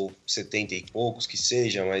 ou 70 e poucos que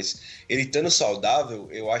seja, mas ele estando saudável,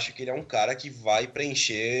 eu acho que ele é um cara que vai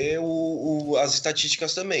preencher as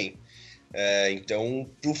estatísticas também. Então,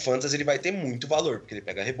 pro Fantasy ele vai ter muito valor, porque ele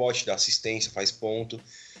pega rebote, dá assistência, faz ponto.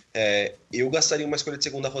 Eu gastaria uma escolha de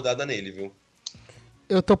segunda rodada nele, viu?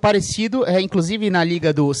 Eu tô parecido, inclusive na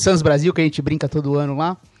liga do Suns Brasil, que a gente brinca todo ano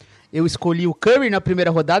lá, eu escolhi o Curry na primeira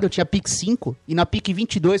rodada, eu tinha pick 5, e na pick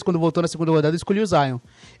 22, quando voltou na segunda rodada, eu escolhi o Zion.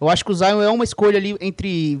 Eu acho que o Zion é uma escolha ali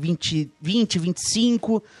entre 20 e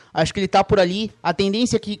 25, acho que ele tá por ali. A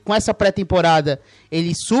tendência é que com essa pré-temporada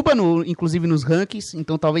ele suba, inclusive nos rankings,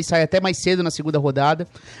 então talvez saia até mais cedo na segunda rodada.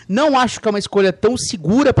 Não acho que é uma escolha tão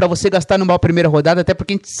segura pra você gastar numa primeira rodada, até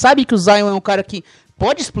porque a gente sabe que o Zion é um cara que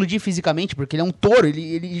pode explodir fisicamente, porque ele é um touro,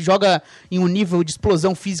 ele joga em um nível de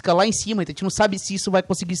explosão física lá em cima, então a gente não sabe se isso vai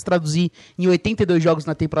conseguir se traduzir em 82 jogos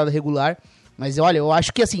na temporada regular, mas olha, eu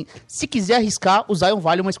acho que assim, se quiser arriscar, o Zion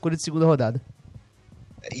vale uma escolha de segunda rodada.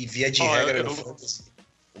 E via de regra no Fantasy,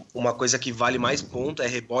 uma coisa que vale mais ponto é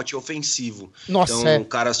rebote ofensivo. Nossa, então,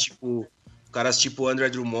 caras tipo André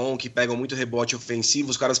Drummond, que pegam muito rebote ofensivo,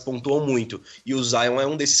 os caras pontuam muito, e o Zion é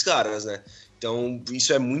um desses caras, né? Então,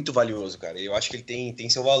 isso é muito valioso, cara. Eu acho que ele tem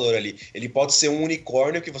seu valor ali. Ele pode ser um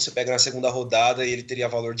unicórnio que você pega na segunda rodada e ele teria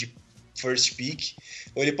valor de first pick,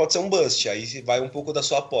 ou ele pode ser um bust. Aí vai um pouco da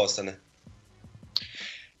sua aposta, né?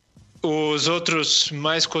 Os outros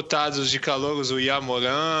mais cotados de calouros, o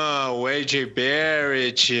Yamoran, o AJ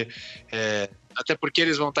Barrett, até porque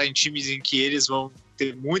eles vão estar em times em que eles vão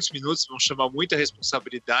ter muitos minutos, vão chamar muita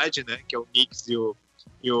responsabilidade, né? Que é o Knicks e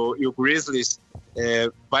o Grizzlies.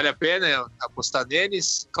 Vale a pena apostar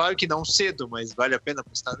neles? Claro que não cedo, mas vale a pena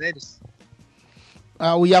apostar neles?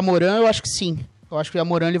 O Yamoran, eu acho que sim. Eu acho que o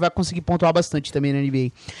Yamoran ele vai conseguir pontuar bastante também na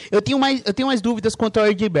NBA. Eu tenho mais dúvidas quanto ao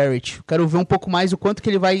RJ Barrett. Quero ver um pouco mais o quanto que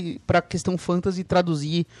ele vai, pra questão fantasy,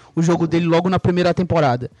 traduzir o jogo dele logo na primeira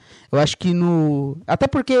temporada. Eu acho que até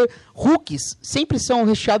porque rookies sempre são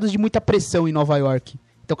recheados de muita pressão em Nova York.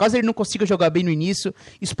 Então, caso ele não consiga jogar bem no início,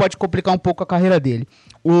 isso pode complicar um pouco a carreira dele.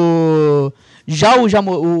 Já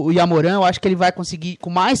o Yamoran, eu acho que ele vai conseguir com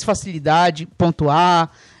mais facilidade pontuar,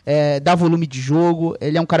 dar volume de jogo.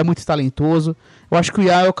 Ele é um cara muito talentoso. Eu acho que o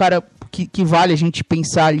Yao é o cara que vale a gente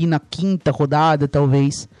pensar ali na quinta rodada,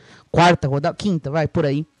 talvez. Quarta rodada, quinta, vai, por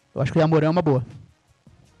aí. Eu acho que o Yamoran é uma boa.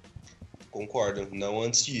 Concordo, não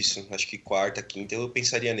antes disso. Acho que quarta, quinta eu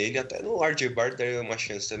pensaria nele, até no RJ Barrett daria uma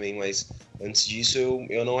chance também, mas antes disso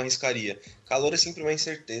eu não arriscaria. Calor é sempre uma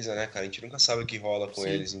incerteza, né, cara? A gente nunca sabe o que rola com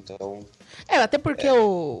eles, então... até porque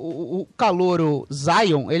o calouro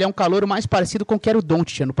Zion, ele é um calouro mais parecido com o que era o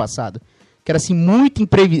Doncic ano passado. Que era assim, muito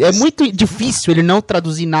imprevisível. É muito difícil ele não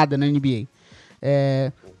traduzir nada na NBA.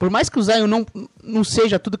 Por mais que o Zion não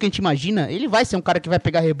seja tudo que a gente imagina, ele vai ser um cara que vai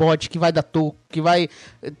pegar rebote, que vai dar toco, que vai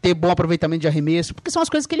ter bom aproveitamento de arremesso, porque são as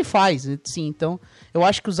coisas que ele faz, sim. Então, eu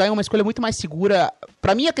acho que o Zion é uma escolha muito mais segura.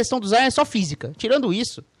 Pra mim, a questão do Zion é só física. Tirando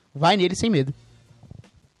isso, vai nele sem medo.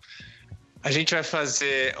 A gente vai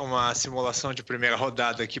fazer uma simulação de primeira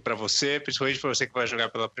rodada aqui pra você, principalmente pra você que vai jogar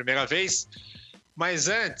pela primeira vez. Mas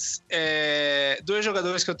antes, dois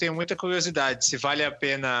jogadores que eu tenho muita curiosidade, se vale a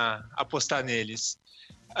pena apostar neles.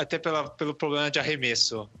 Até pelo problema de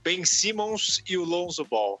arremesso. Ben Simmons e o Lonzo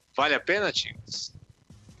Ball. Vale a pena, Tigres?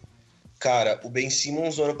 Cara, o Ben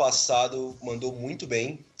Simmons no ano passado mandou muito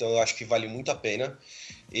bem, então eu acho que vale muito a pena.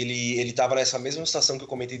 Ele tava nessa mesma situação que eu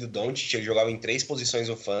comentei do Doncic, ele jogava em 3 posições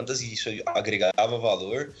no Fantasy, e isso agregava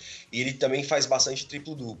valor. E ele também faz bastante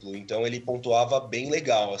triplo-duplo, então ele pontuava bem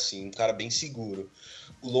legal, assim, um cara bem seguro.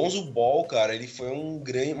 O Lonzo Ball, cara, ele foi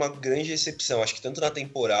uma grande exceção, acho que tanto na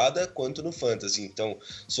temporada quanto no Fantasy. Então,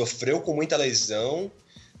 sofreu com muita lesão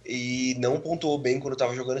e não pontuou bem quando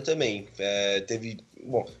estava jogando também. É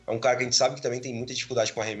um cara que a gente sabe que também tem muita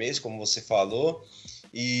dificuldade com arremesso, como você falou.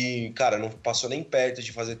 E, cara, não passou nem perto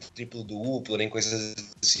de fazer triplo-duplo, nem coisas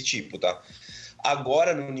desse tipo, tá?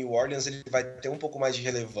 Agora, no New Orleans, ele vai ter um pouco mais de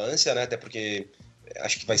relevância, né? Até porque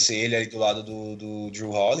acho que vai ser ele ali do lado do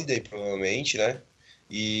Jrue Holiday, provavelmente, né?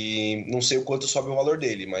 E não sei o quanto sobe o valor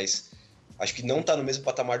dele, mas acho que não tá no mesmo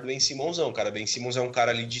patamar do Ben Simmons, não, cara. Ben Simmons é um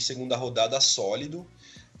cara ali de segunda rodada sólido,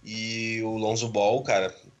 e o Lonzo Ball,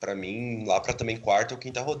 cara, pra mim, lá pra também quarta ou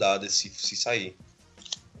quinta rodada, se sair.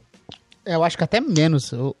 Eu acho que até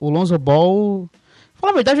menos. O Lonzo Ball...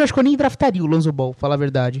 Falar a verdade, eu acho que eu nem draftaria o Lonzo Ball, falar a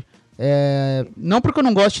verdade. Não porque eu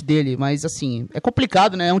não goste dele, mas assim, é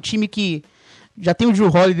complicado, né? É um time que já tem o Jrue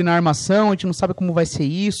Holiday na armação, a gente não sabe como vai ser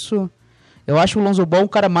isso. Eu acho o Lonzo Ball um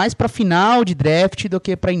cara mais pra final de draft do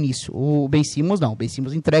que pra início. O Ben Simmons não. O Ben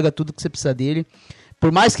Simmons entrega tudo que você precisa dele.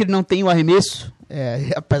 Por mais que ele não tenha o arremesso,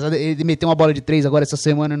 apesar de ele meter uma bola de 3 agora essa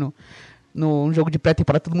semana no jogo de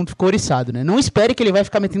pré-temporada, todo mundo ficou oriçado, né? Não espere que ele vai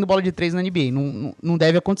ficar metendo bola de 3 na NBA. Não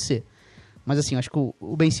deve acontecer. Mas assim, acho que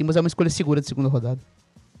o Ben Simmons é uma escolha segura de segunda rodada.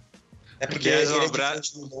 É porque ele é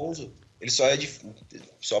diferente do Lonzo. Ele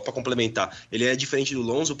só para complementar, ele é diferente do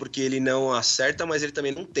Lonzo porque ele não acerta, mas ele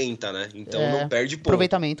também não tenta, né? Então não perde ponto.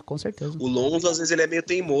 Aproveitamento, com certeza. O Lonzo, às vezes, ele é meio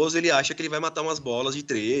teimoso, ele acha que ele vai matar umas bolas de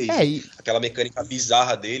 3, aquela mecânica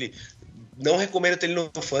bizarra dele. Não recomendo ter ele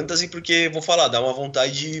no Fantasy porque, vou falar, dá uma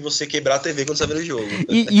vontade de você quebrar a TV quando você vê o jogo.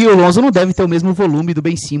 E o Lonzo não deve ter o mesmo volume do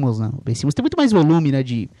Ben Simmons, né? O Ben Simmons tem muito mais volume, né?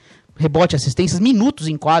 De rebote, assistências, minutos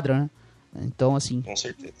em quadra, né? Então, assim... Com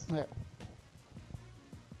certeza.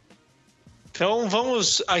 Então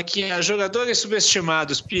vamos aqui a jogadores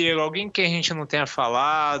subestimados. Piero, alguém que a gente não tenha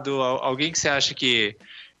falado, alguém que você acha que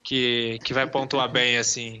vai pontuar bem,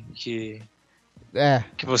 assim, que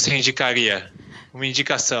você indicaria? Uma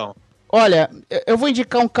indicação. Olha, eu vou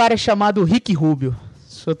indicar um cara chamado Ricky Rubio.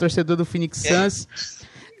 Sou torcedor do Phoenix Suns.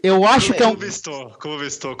 Eu acho que é um... Clube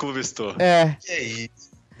estou. Que é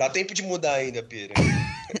isso? Dá tempo de mudar ainda, Piero.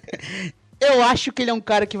 Eu acho que ele é um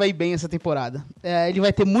cara que vai bem essa temporada. Ele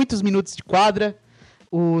vai ter muitos minutos de quadra.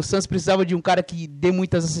 O Suns precisava de um cara que dê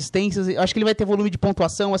muitas assistências. Eu acho que ele vai ter volume de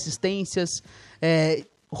pontuação, assistências,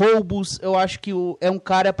 roubos. Eu acho que é um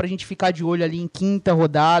cara pra gente ficar de olho ali em quinta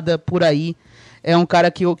rodada, por aí. É um cara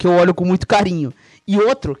que eu olho com muito carinho. E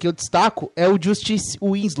outro que eu destaco é o Justice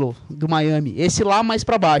Winslow, do Miami. Esse lá mais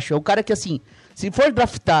pra baixo. É o cara que, assim, se for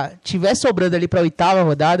draftar, tiver sobrando ali pra 8ª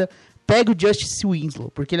rodada... Pega o Justice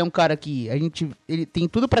Winslow, porque ele é um cara que ele tem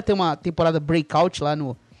tudo pra ter uma temporada breakout lá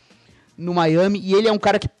no Miami, e ele é um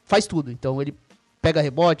cara que faz tudo. Então ele pega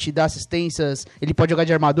rebote, dá assistências, ele pode jogar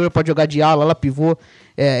de armador, pode jogar de ala pivô.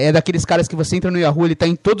 É daqueles caras que você entra no Yahoo, ele tá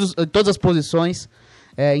em todas as posições.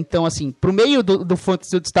 Então, assim, pro meio do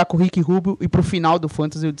Fantasy eu destaco o Ricky Rubio, e pro final do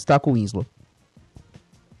Fantasy eu destaco o Winslow.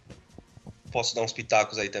 Posso dar uns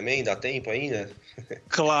pitacos aí também? Dá tempo ainda?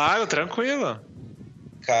 Claro, tranquilo.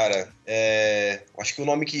 Cara, acho que o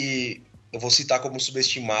nome que eu vou citar como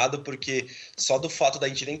subestimado, porque só do fato da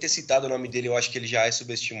gente nem ter citado o nome dele, eu acho que ele já é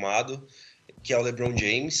subestimado, que é o LeBron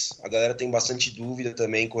James. A galera tem bastante dúvida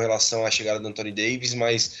também com relação à chegada do Anthony Davis,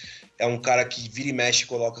 mas é um cara que vira e mexe e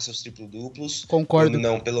coloca seus triplo-duplos. Concordo.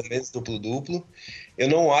 Não, pelo menos duplo-duplo. Eu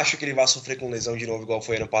não acho que ele vá sofrer com lesão de novo igual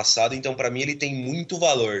foi ano passado, então pra mim ele tem muito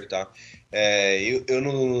valor, tá?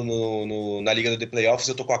 Na Liga do The Playoffs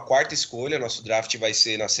eu tô com a 4ª escolha. Nosso draft vai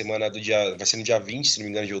ser no dia 20, se não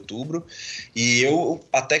me engano, de outubro, e eu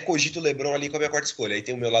até cogito o LeBron ali com a minha 4ª escolha. Aí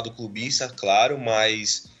tem o meu lado clubista, claro,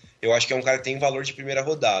 mas eu acho que é um cara que tem valor de primeira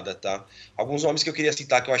rodada, tá? Alguns nomes que eu queria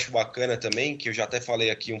citar que eu acho bacana também, que eu já até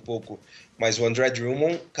falei aqui um pouco, mas o Andre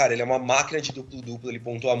Drummond, cara, ele é uma máquina de duplo-duplo, ele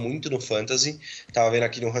pontua muito no Fantasy. Tava vendo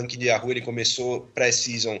aqui no ranking de Yahoo, ele começou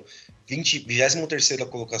pré-season 23ª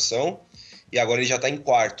colocação, e agora ele já tá em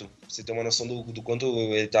quarto. Você tem uma noção do quanto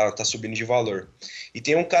ele tá subindo de valor. E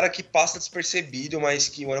tem um cara que passa despercebido, mas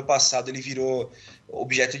que o ano passado ele virou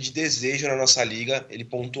objeto de desejo na nossa liga. Ele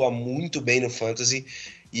pontua muito bem no Fantasy,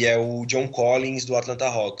 e é o John Collins do Atlanta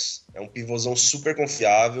Hawks. É um pivôzão super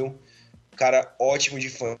confiável, cara ótimo de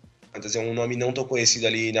Fantasy. É um nome não tão conhecido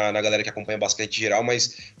ali na galera que acompanha basquete geral,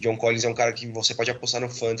 mas John Collins é um cara que você pode apostar no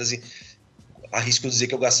Fantasy. Arrisco dizer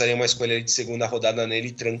que eu gastaria uma escolha de segunda rodada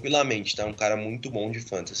nele tranquilamente, tá? Um cara muito bom de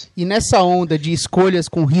Fantasy. E nessa onda de escolhas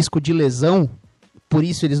com risco de lesão, por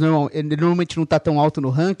isso ele normalmente não tá tão alto no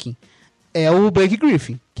ranking, é o Blake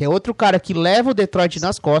Griffin, que é outro cara que leva o Detroit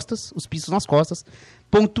nas costas, os Pistons nas costas,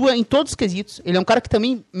 pontua em todos os quesitos. Ele é um cara que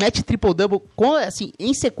também mete triple-double assim,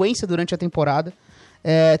 em sequência durante a temporada,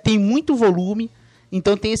 tem muito volume.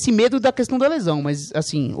 Então tem esse medo da questão da lesão, mas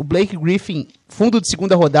assim, o Blake Griffin, fundo de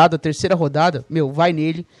segunda rodada, terceira rodada, vai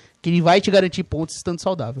nele, que ele vai te garantir pontos estando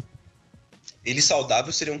saudável. Ele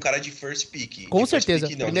saudável seria um cara de first pick. Com certeza,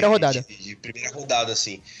 primeira rodada. De primeira rodada,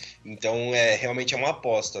 assim. Então, realmente é uma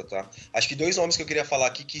aposta, tá? Acho que 2 nomes que eu queria falar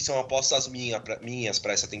aqui que são apostas minhas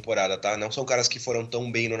pra essa temporada, tá? Não são caras que foram tão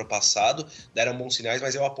bem no ano passado, deram bons sinais,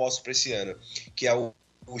 mas eu aposto pra esse ano. Que é o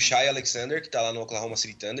Shai Alexander, que tá lá no Oklahoma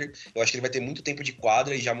City Thunder. Eu acho que ele vai ter muito tempo de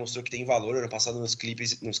quadra e já mostrou que tem valor. Ano passado nos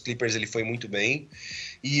Clippers ele foi muito bem.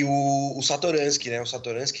 E o Satoransky, né? O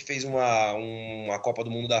Satoransky fez uma Copa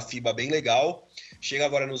do Mundo da FIBA bem legal. Chega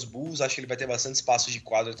agora nos Bulls, acho que ele vai ter bastante espaço de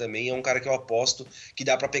quadra também. É um cara que eu aposto que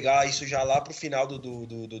dá pra pegar isso já lá pro final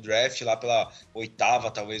do draft, lá pela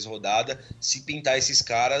 8ª, talvez, rodada. Se pintar esses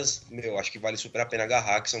caras, acho que vale super a pena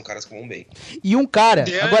agarrar, que são caras que vão bem. E um cara,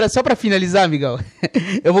 agora só pra finalizar, amigão,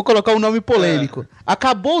 eu vou colocar um nome polêmico.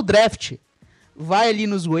 Acabou o draft, vai ali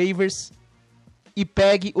nos waivers e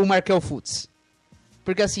pegue o Markelle Fultz.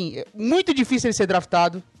 Porque assim, é muito difícil ele ser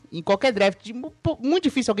draftado. Em qualquer draft, muito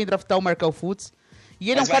difícil alguém draftar o Markelle Fultz. E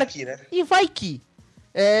ele é um cara que, né? E vai que.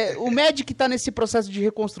 O Magic tá nesse processo de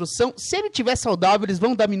reconstrução. Se ele tiver saudável, eles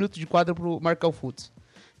vão dar minuto de quadra pro Markelle Fultz.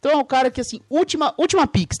 Então é um cara que, assim, última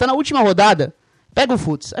pick, está na última rodada, pega o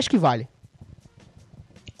Fultz. Acho que vale.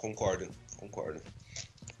 Concordo.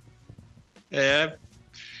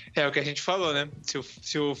 É o que a gente falou, né?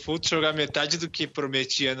 Se o Fultz jogar metade do que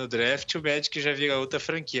prometia no draft, o Magic já vira outra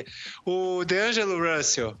franquia. O D'Angelo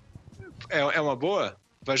Russell é uma boa?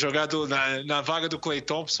 Vai jogar na vaga do Klay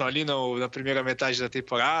Thompson ali na primeira metade da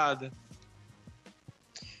temporada?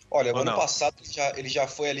 Olha, ano passado ele já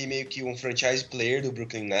foi ali meio que um franchise player do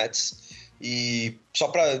Brooklyn Nets. E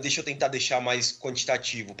deixa eu tentar deixar mais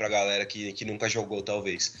quantitativo pra galera que nunca jogou,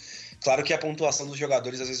 talvez. Claro que a pontuação dos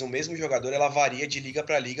jogadores, às vezes o mesmo jogador, ela varia de liga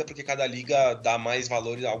para liga, porque cada liga dá mais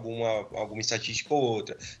valor a alguma estatística ou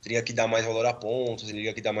outra. Teria que dar mais valor a pontos,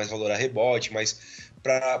 teria que dar mais valor a rebote, mas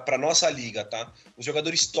para nossa liga, tá? Os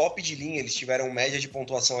jogadores top de linha, eles tiveram média de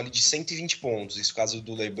pontuação ali de 120 pontos. Isso caso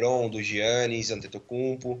do LeBron, do Giannis,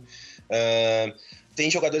 Antetokounmpo. Tem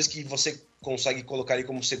jogadores que você consegue colocar ali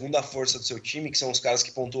como segunda força do seu time, que são os caras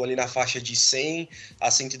que pontuam ali na faixa de 100 a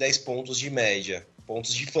 110 pontos de média.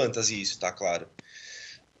 Pontos de fantasy, isso, tá claro.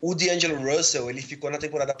 O D'Angelo Russell, ele ficou na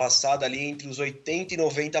temporada passada ali entre os 80 e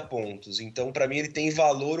 90 pontos. Então, para mim, ele tem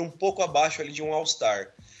valor um pouco abaixo ali de um All-Star.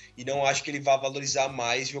 E não acho que ele vá valorizar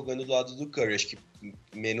mais jogando do lado do Curry. Acho que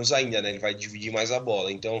menos ainda, né? Ele vai dividir mais a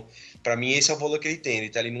bola. Então, para mim, esse é o valor que ele tem. Ele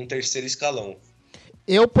tá ali num terceiro escalão.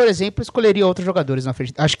 Eu, por exemplo, escolheria outros jogadores na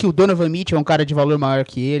frente. Acho que o Donovan Mitchell é um cara de valor maior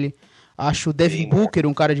que ele. Acho o Devin Booker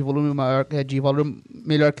um cara de volume maior, de valor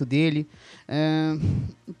melhor que o dele.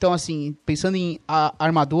 Então, assim, pensando em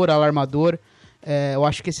alarmador, eu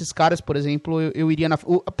acho que esses caras, por exemplo, eu iria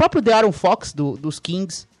o próprio De'Aaron Fox dos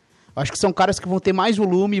Kings. Eu acho que são caras que vão ter mais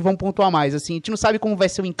volume e vão pontuar mais. Assim, a gente não sabe como vai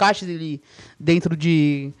ser o encaixe dele dentro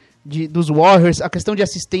dos Warriors. A questão de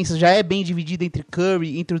assistências já é bem dividida entre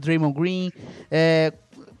Curry, entre o Draymond Green.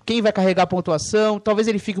 Quem vai carregar a pontuação? Talvez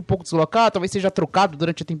ele fique um pouco deslocado, talvez seja trocado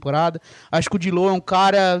durante a temporada. Acho que o D'Lo é um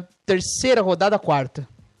cara terceira rodada, quarta.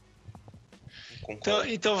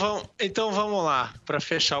 Então vamos lá, para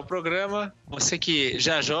fechar o programa. Você que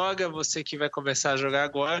já joga, você que vai começar a jogar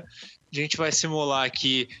agora, a gente vai simular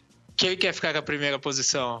aqui. Quem quer ficar com a primeira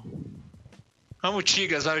posição? Vamos, o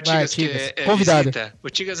Tigas, vai, o Tigas que é convidado. Visita. O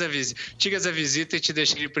Tigas é visita e te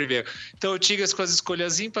deixa ele primeiro. Então o Tigas com as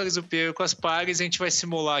escolhas ímpares, o Pierre com as pares, a gente vai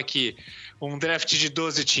simular aqui um draft de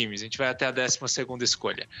 12 times. A gente vai até a 12ª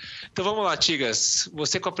escolha. Então vamos lá, Tigas.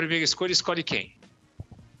 Você com a primeira escolha, escolhe quem?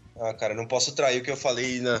 Ah, cara, não posso trair o que eu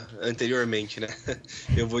falei anteriormente, né?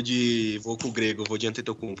 Eu vou com o grego, vou de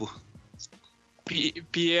Antetokounmpo.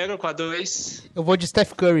 Piero com a 2. Eu vou de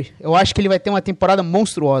Steph Curry. Eu acho que ele vai ter uma temporada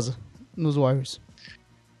monstruosa nos Warriors.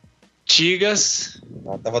 Tigas.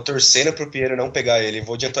 Eu tava torcendo pro Piero não pegar ele.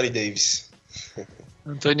 Vou de Anthony Davis.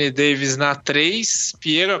 Anthony Davis na 3.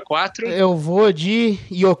 Piero a 4. Eu vou de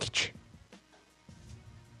Jokic.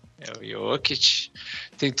 É o Jokic.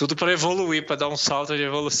 Tem tudo pra evoluir, pra dar um salto de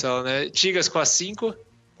evolução, né? Tigas com a 5.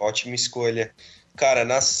 Ótima escolha. Cara,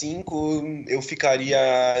 na 5 eu ficaria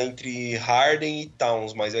entre Harden e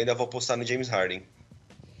Towns, mas eu ainda vou apostar no James Harden.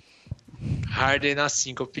 Harden na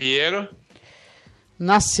 5. Piero.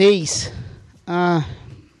 Na 6.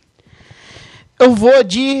 Eu vou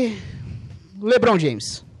de LeBron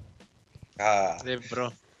James.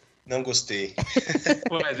 LeBron. Não gostei.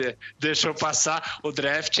 Ué, deixou passar. O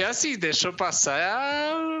draft é assim, deixou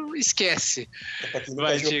passar, esquece.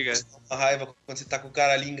 Vai, diga. Uma raiva quando você tá com o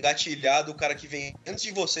cara ali engatilhado, o cara que vem antes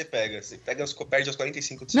de você pega. Você perde aos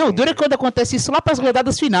 45 de segundo. Não, dura quando acontece isso lá pras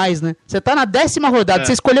rodadas finais, né? Você tá na 10ª rodada,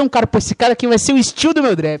 você escolheu um cara, pô, esse cara aqui vai ser o estilo do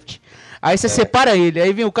meu draft. Aí você separa ele,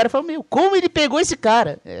 aí vem o cara e fala, meu, como ele pegou esse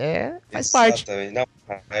cara? Faz parte. Não,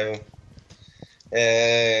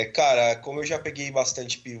 cara, como eu já peguei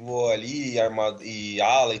bastante pivô ali e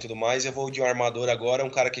ala e tudo mais, eu vou de um armador agora,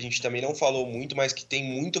 um cara que a gente também não falou muito, mas que tem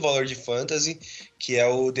muito valor de fantasy, que é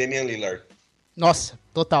o Damian Lillard. Nossa,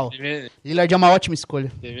 total. Lillard é uma ótima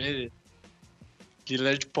escolha.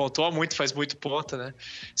 Lillard pontua muito, faz muito ponto, né?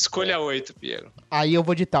 Escolha 8, Piero. Aí eu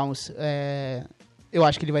vou de Towns. Eu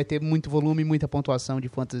acho que ele vai ter muito volume e muita pontuação de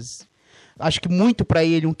fantasy. Acho que muito pra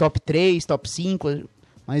ele, um top 3, top 5,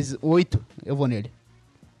 mas 8, eu vou nele.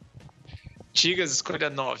 Tigas, escolha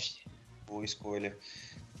 9. Boa escolha.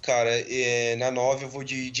 Cara, na 9 eu vou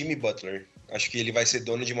de Jimmy Butler. Acho que ele vai ser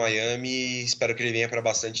dono de Miami e espero que ele venha pra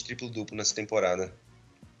bastante triplo-duplo nessa temporada.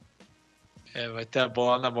 Vai ter a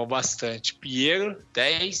bola na mão bastante. Piero,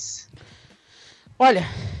 10. Olha,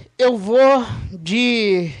 eu vou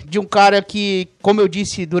de um cara que, como eu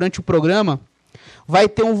disse durante o programa, vai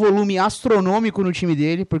ter um volume astronômico no time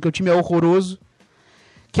dele, porque o time é horroroso,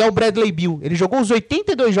 que é o Bradley Beal. Ele jogou os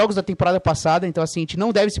 82 jogos da temporada passada, então assim, a gente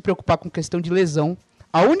não deve se preocupar com questão de lesão.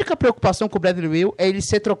 A única preocupação com o Bradley Beal é ele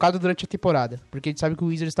ser trocado durante a temporada, porque a gente sabe que o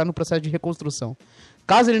Wizards está no processo de reconstrução.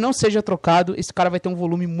 Caso ele não seja trocado, esse cara vai ter um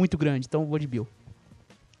volume muito grande, então eu vou de Beal.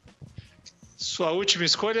 Sua última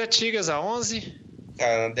escolha, Tigas, a 11.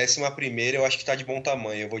 Cara, na 11ª eu acho que tá de bom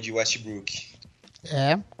tamanho, eu vou de Westbrook.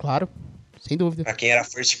 Claro, sem dúvida. Pra quem era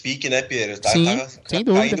first pick, né, Pedro? Sim, sem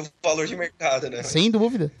dúvida. Caindo o valor de mercado, né? Sem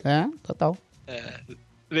dúvida, total.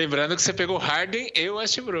 Lembrando que você pegou Harden e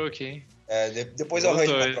Westbrook, hein? Depois eu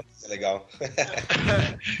arranjo uma troca, é legal.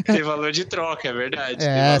 Tem valor de troca, é verdade.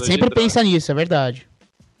 Sempre pensa nisso, é verdade.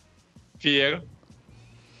 Piero.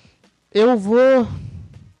 Eu vou...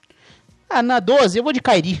 na 12 eu vou de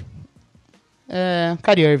Kyrie.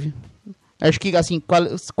 Kyrie Irving. Acho que, assim,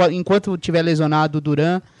 enquanto tiver lesionado o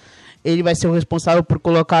Durant, ele vai ser o responsável por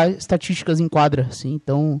colocar estatísticas em quadra, assim.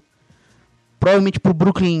 Então, provavelmente pro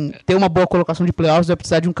Brooklyn ter uma boa colocação de playoffs, vai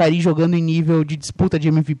precisar de um Kyrie jogando em nível de disputa de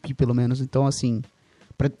MVP, pelo menos. Então, assim,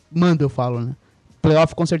 manda eu falo, né?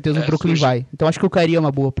 Playoff, com certeza, o Brooklyn vai. Então, acho que o Kyrie é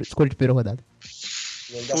uma boa escolha de primeira rodada.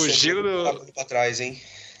 Fugiu do... pra trás, hein?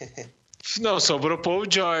 Não, sobrou Paul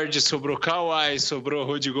George, sobrou Kawhi, sobrou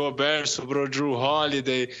Rudy Gobert, sobrou Drew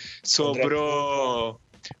Holiday, sobrou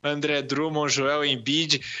André Drummond, Joel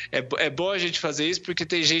Embiid. É bom a gente fazer isso porque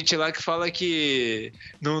tem gente lá que fala que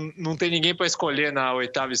não tem ninguém para escolher na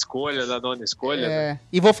 8ª escolha, na 9ª escolha. Né?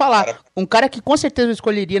 E vou falar, um cara que com certeza eu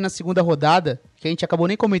escolheria na 2ª rodada, que a gente acabou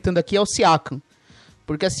nem comentando aqui, é o Siakam.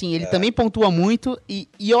 Porque assim, ele também pontua muito e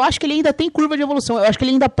eu acho que ele ainda tem curva de evolução. Eu acho que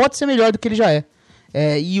ele ainda pode ser melhor do que ele já é.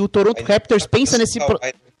 E o Toronto Raptors pensa nesse...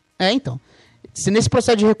 então. Se nesse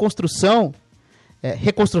processo de reconstrução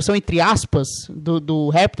entre aspas, do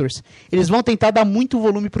Raptors, eles vão tentar dar muito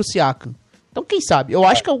volume pro Siakam. Então, quem sabe? Eu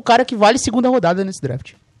acho que é o cara que vale 2ª rodada nesse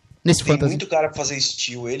draft. Nesse Tem fantasy. muito cara pra fazer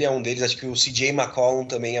steal, ele é um deles, acho que o CJ McCollum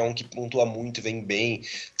também é um que pontua muito, vem bem.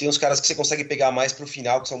 Tem uns caras que você consegue pegar mais pro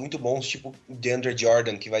final, que são muito bons, tipo o DeAndre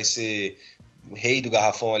Jordan, que vai ser o rei do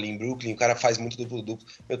garrafão ali em Brooklyn, o cara faz muito duplo-duplo.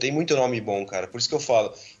 Eu tenho muito nome bom, cara, por isso que eu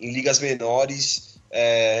falo, em ligas menores,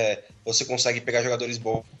 você consegue pegar jogadores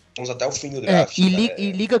bons até o fim do draft.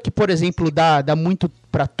 E liga que, por exemplo, dá muito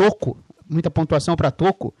pra toco, muita pontuação pra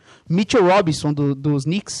toco, Mitchell Robinson dos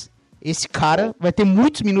Knicks, esse cara vai ter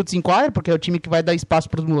muitos minutos em quadra, porque é o time que vai dar espaço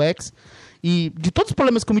pros moleques. E de todos os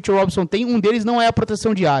problemas que o Mitchell Robinson tem, um deles não é a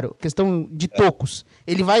proteção de aro, questão de tocos.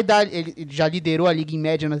 Ele já liderou a liga em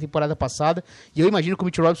média na temporada passada, e eu imagino que o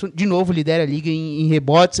Mitchell Robinson de novo lidera a liga em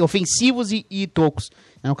rebotes ofensivos e tocos.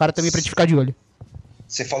 É um cara também pra te ficar de olho.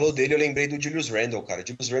 Você falou dele, eu lembrei do Julius Randle, cara.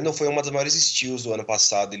 Julius Randle foi uma das maiores steals do ano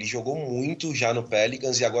passado. Ele jogou muito já no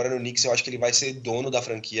Pelicans e agora no Knicks eu acho que ele vai ser dono da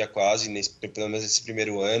franquia quase, pelo menos nesse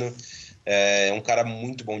primeiro ano. É um cara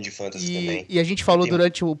muito bom de fantasy também. E a gente falou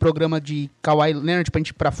durante o programa de Kawhi Leonard,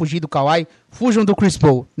 pra fugir do Kawhi, fujam do Chris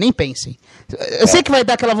Paul, nem pensem. Eu sei que vai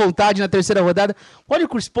dar aquela vontade na terceira rodada. Olha o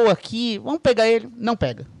Chris Paul aqui, vamos pegar ele. Não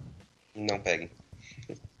pega. Não peguem.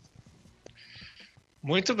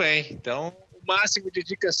 Muito bem, então o máximo de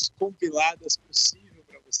dicas compiladas possível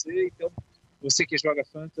para você. Então, você que joga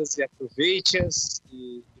fantasy, aproveite-as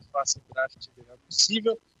e faça o draft o melhor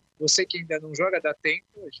possível. Você que ainda não joga, dá tempo.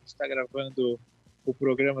 A gente está gravando, o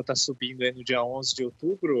programa está subindo aí no dia 11 de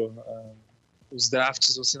outubro. Os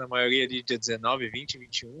drafts vão ser na maioria ali dia 19, 20,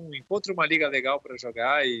 21. Encontre uma liga legal para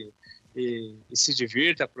jogar e se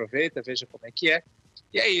divirta, aproveita, veja como é que é.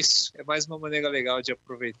 E é isso, é mais uma maneira legal de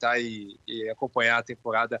aproveitar e acompanhar a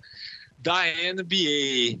temporada da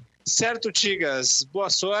NBA. Certo, Tigas? Boa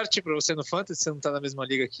sorte para você no Fantasy, você não está na mesma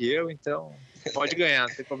liga que eu, então pode ganhar,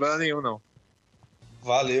 não tem problema nenhum não.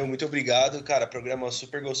 Valeu, muito obrigado, cara, programa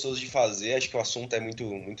super gostoso de fazer, acho que o assunto é muito,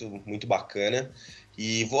 muito, muito bacana.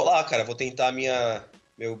 E vou lá, cara, vou tentar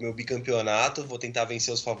meu bicampeonato, vou tentar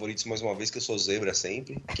vencer os favoritos mais uma vez, que eu sou zebra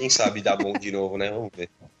sempre. Quem sabe dá bom de novo, né? Vamos ver.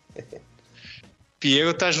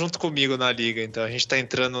 Piero tá junto comigo na liga, então a gente tá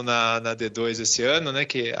entrando na D2 esse ano, né,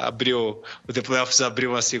 que o The Playoffs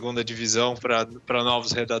abriu uma segunda divisão para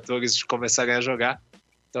novos redatores começar a jogar,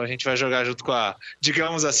 então a gente vai jogar junto com a,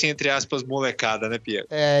 digamos assim, entre aspas, molecada, né, Piero?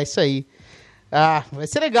 É, isso aí. Ah, vai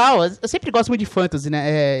ser legal, eu sempre gosto muito de fantasy,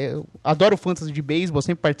 né, eu adoro fantasy de beisebol,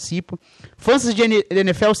 sempre participo. Fantasy de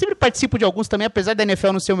NFL, eu sempre participo de alguns também, apesar da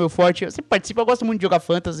NFL não ser o meu forte, eu sempre participo, eu gosto muito de jogar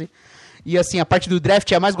fantasy. E assim, a parte do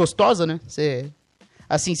draft é a mais gostosa, né,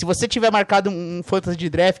 Assim, se você tiver marcado um fantasy de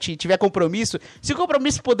draft e tiver compromisso, se o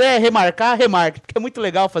compromisso puder remarque, porque é muito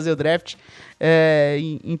legal fazer o draft.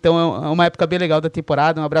 Então é uma época bem legal da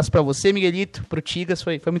temporada. Um abraço pra você, Miguelito, pro Tigas,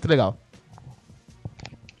 foi muito legal.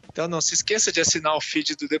 Então não se esqueça de assinar o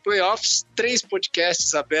feed do The Playoffs, 3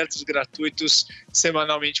 podcasts abertos, gratuitos,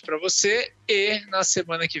 semanalmente para você. E na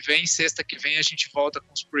semana que vem, sexta que vem, a gente volta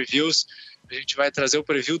com os previews. A gente vai trazer o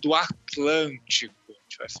preview do Atlântico. A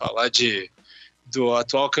gente vai falar do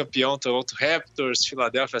atual campeão Toronto Raptors,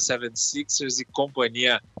 Philadelphia 76ers e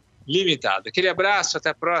companhia limitada. Aquele abraço, até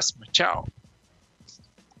a próxima. Tchau.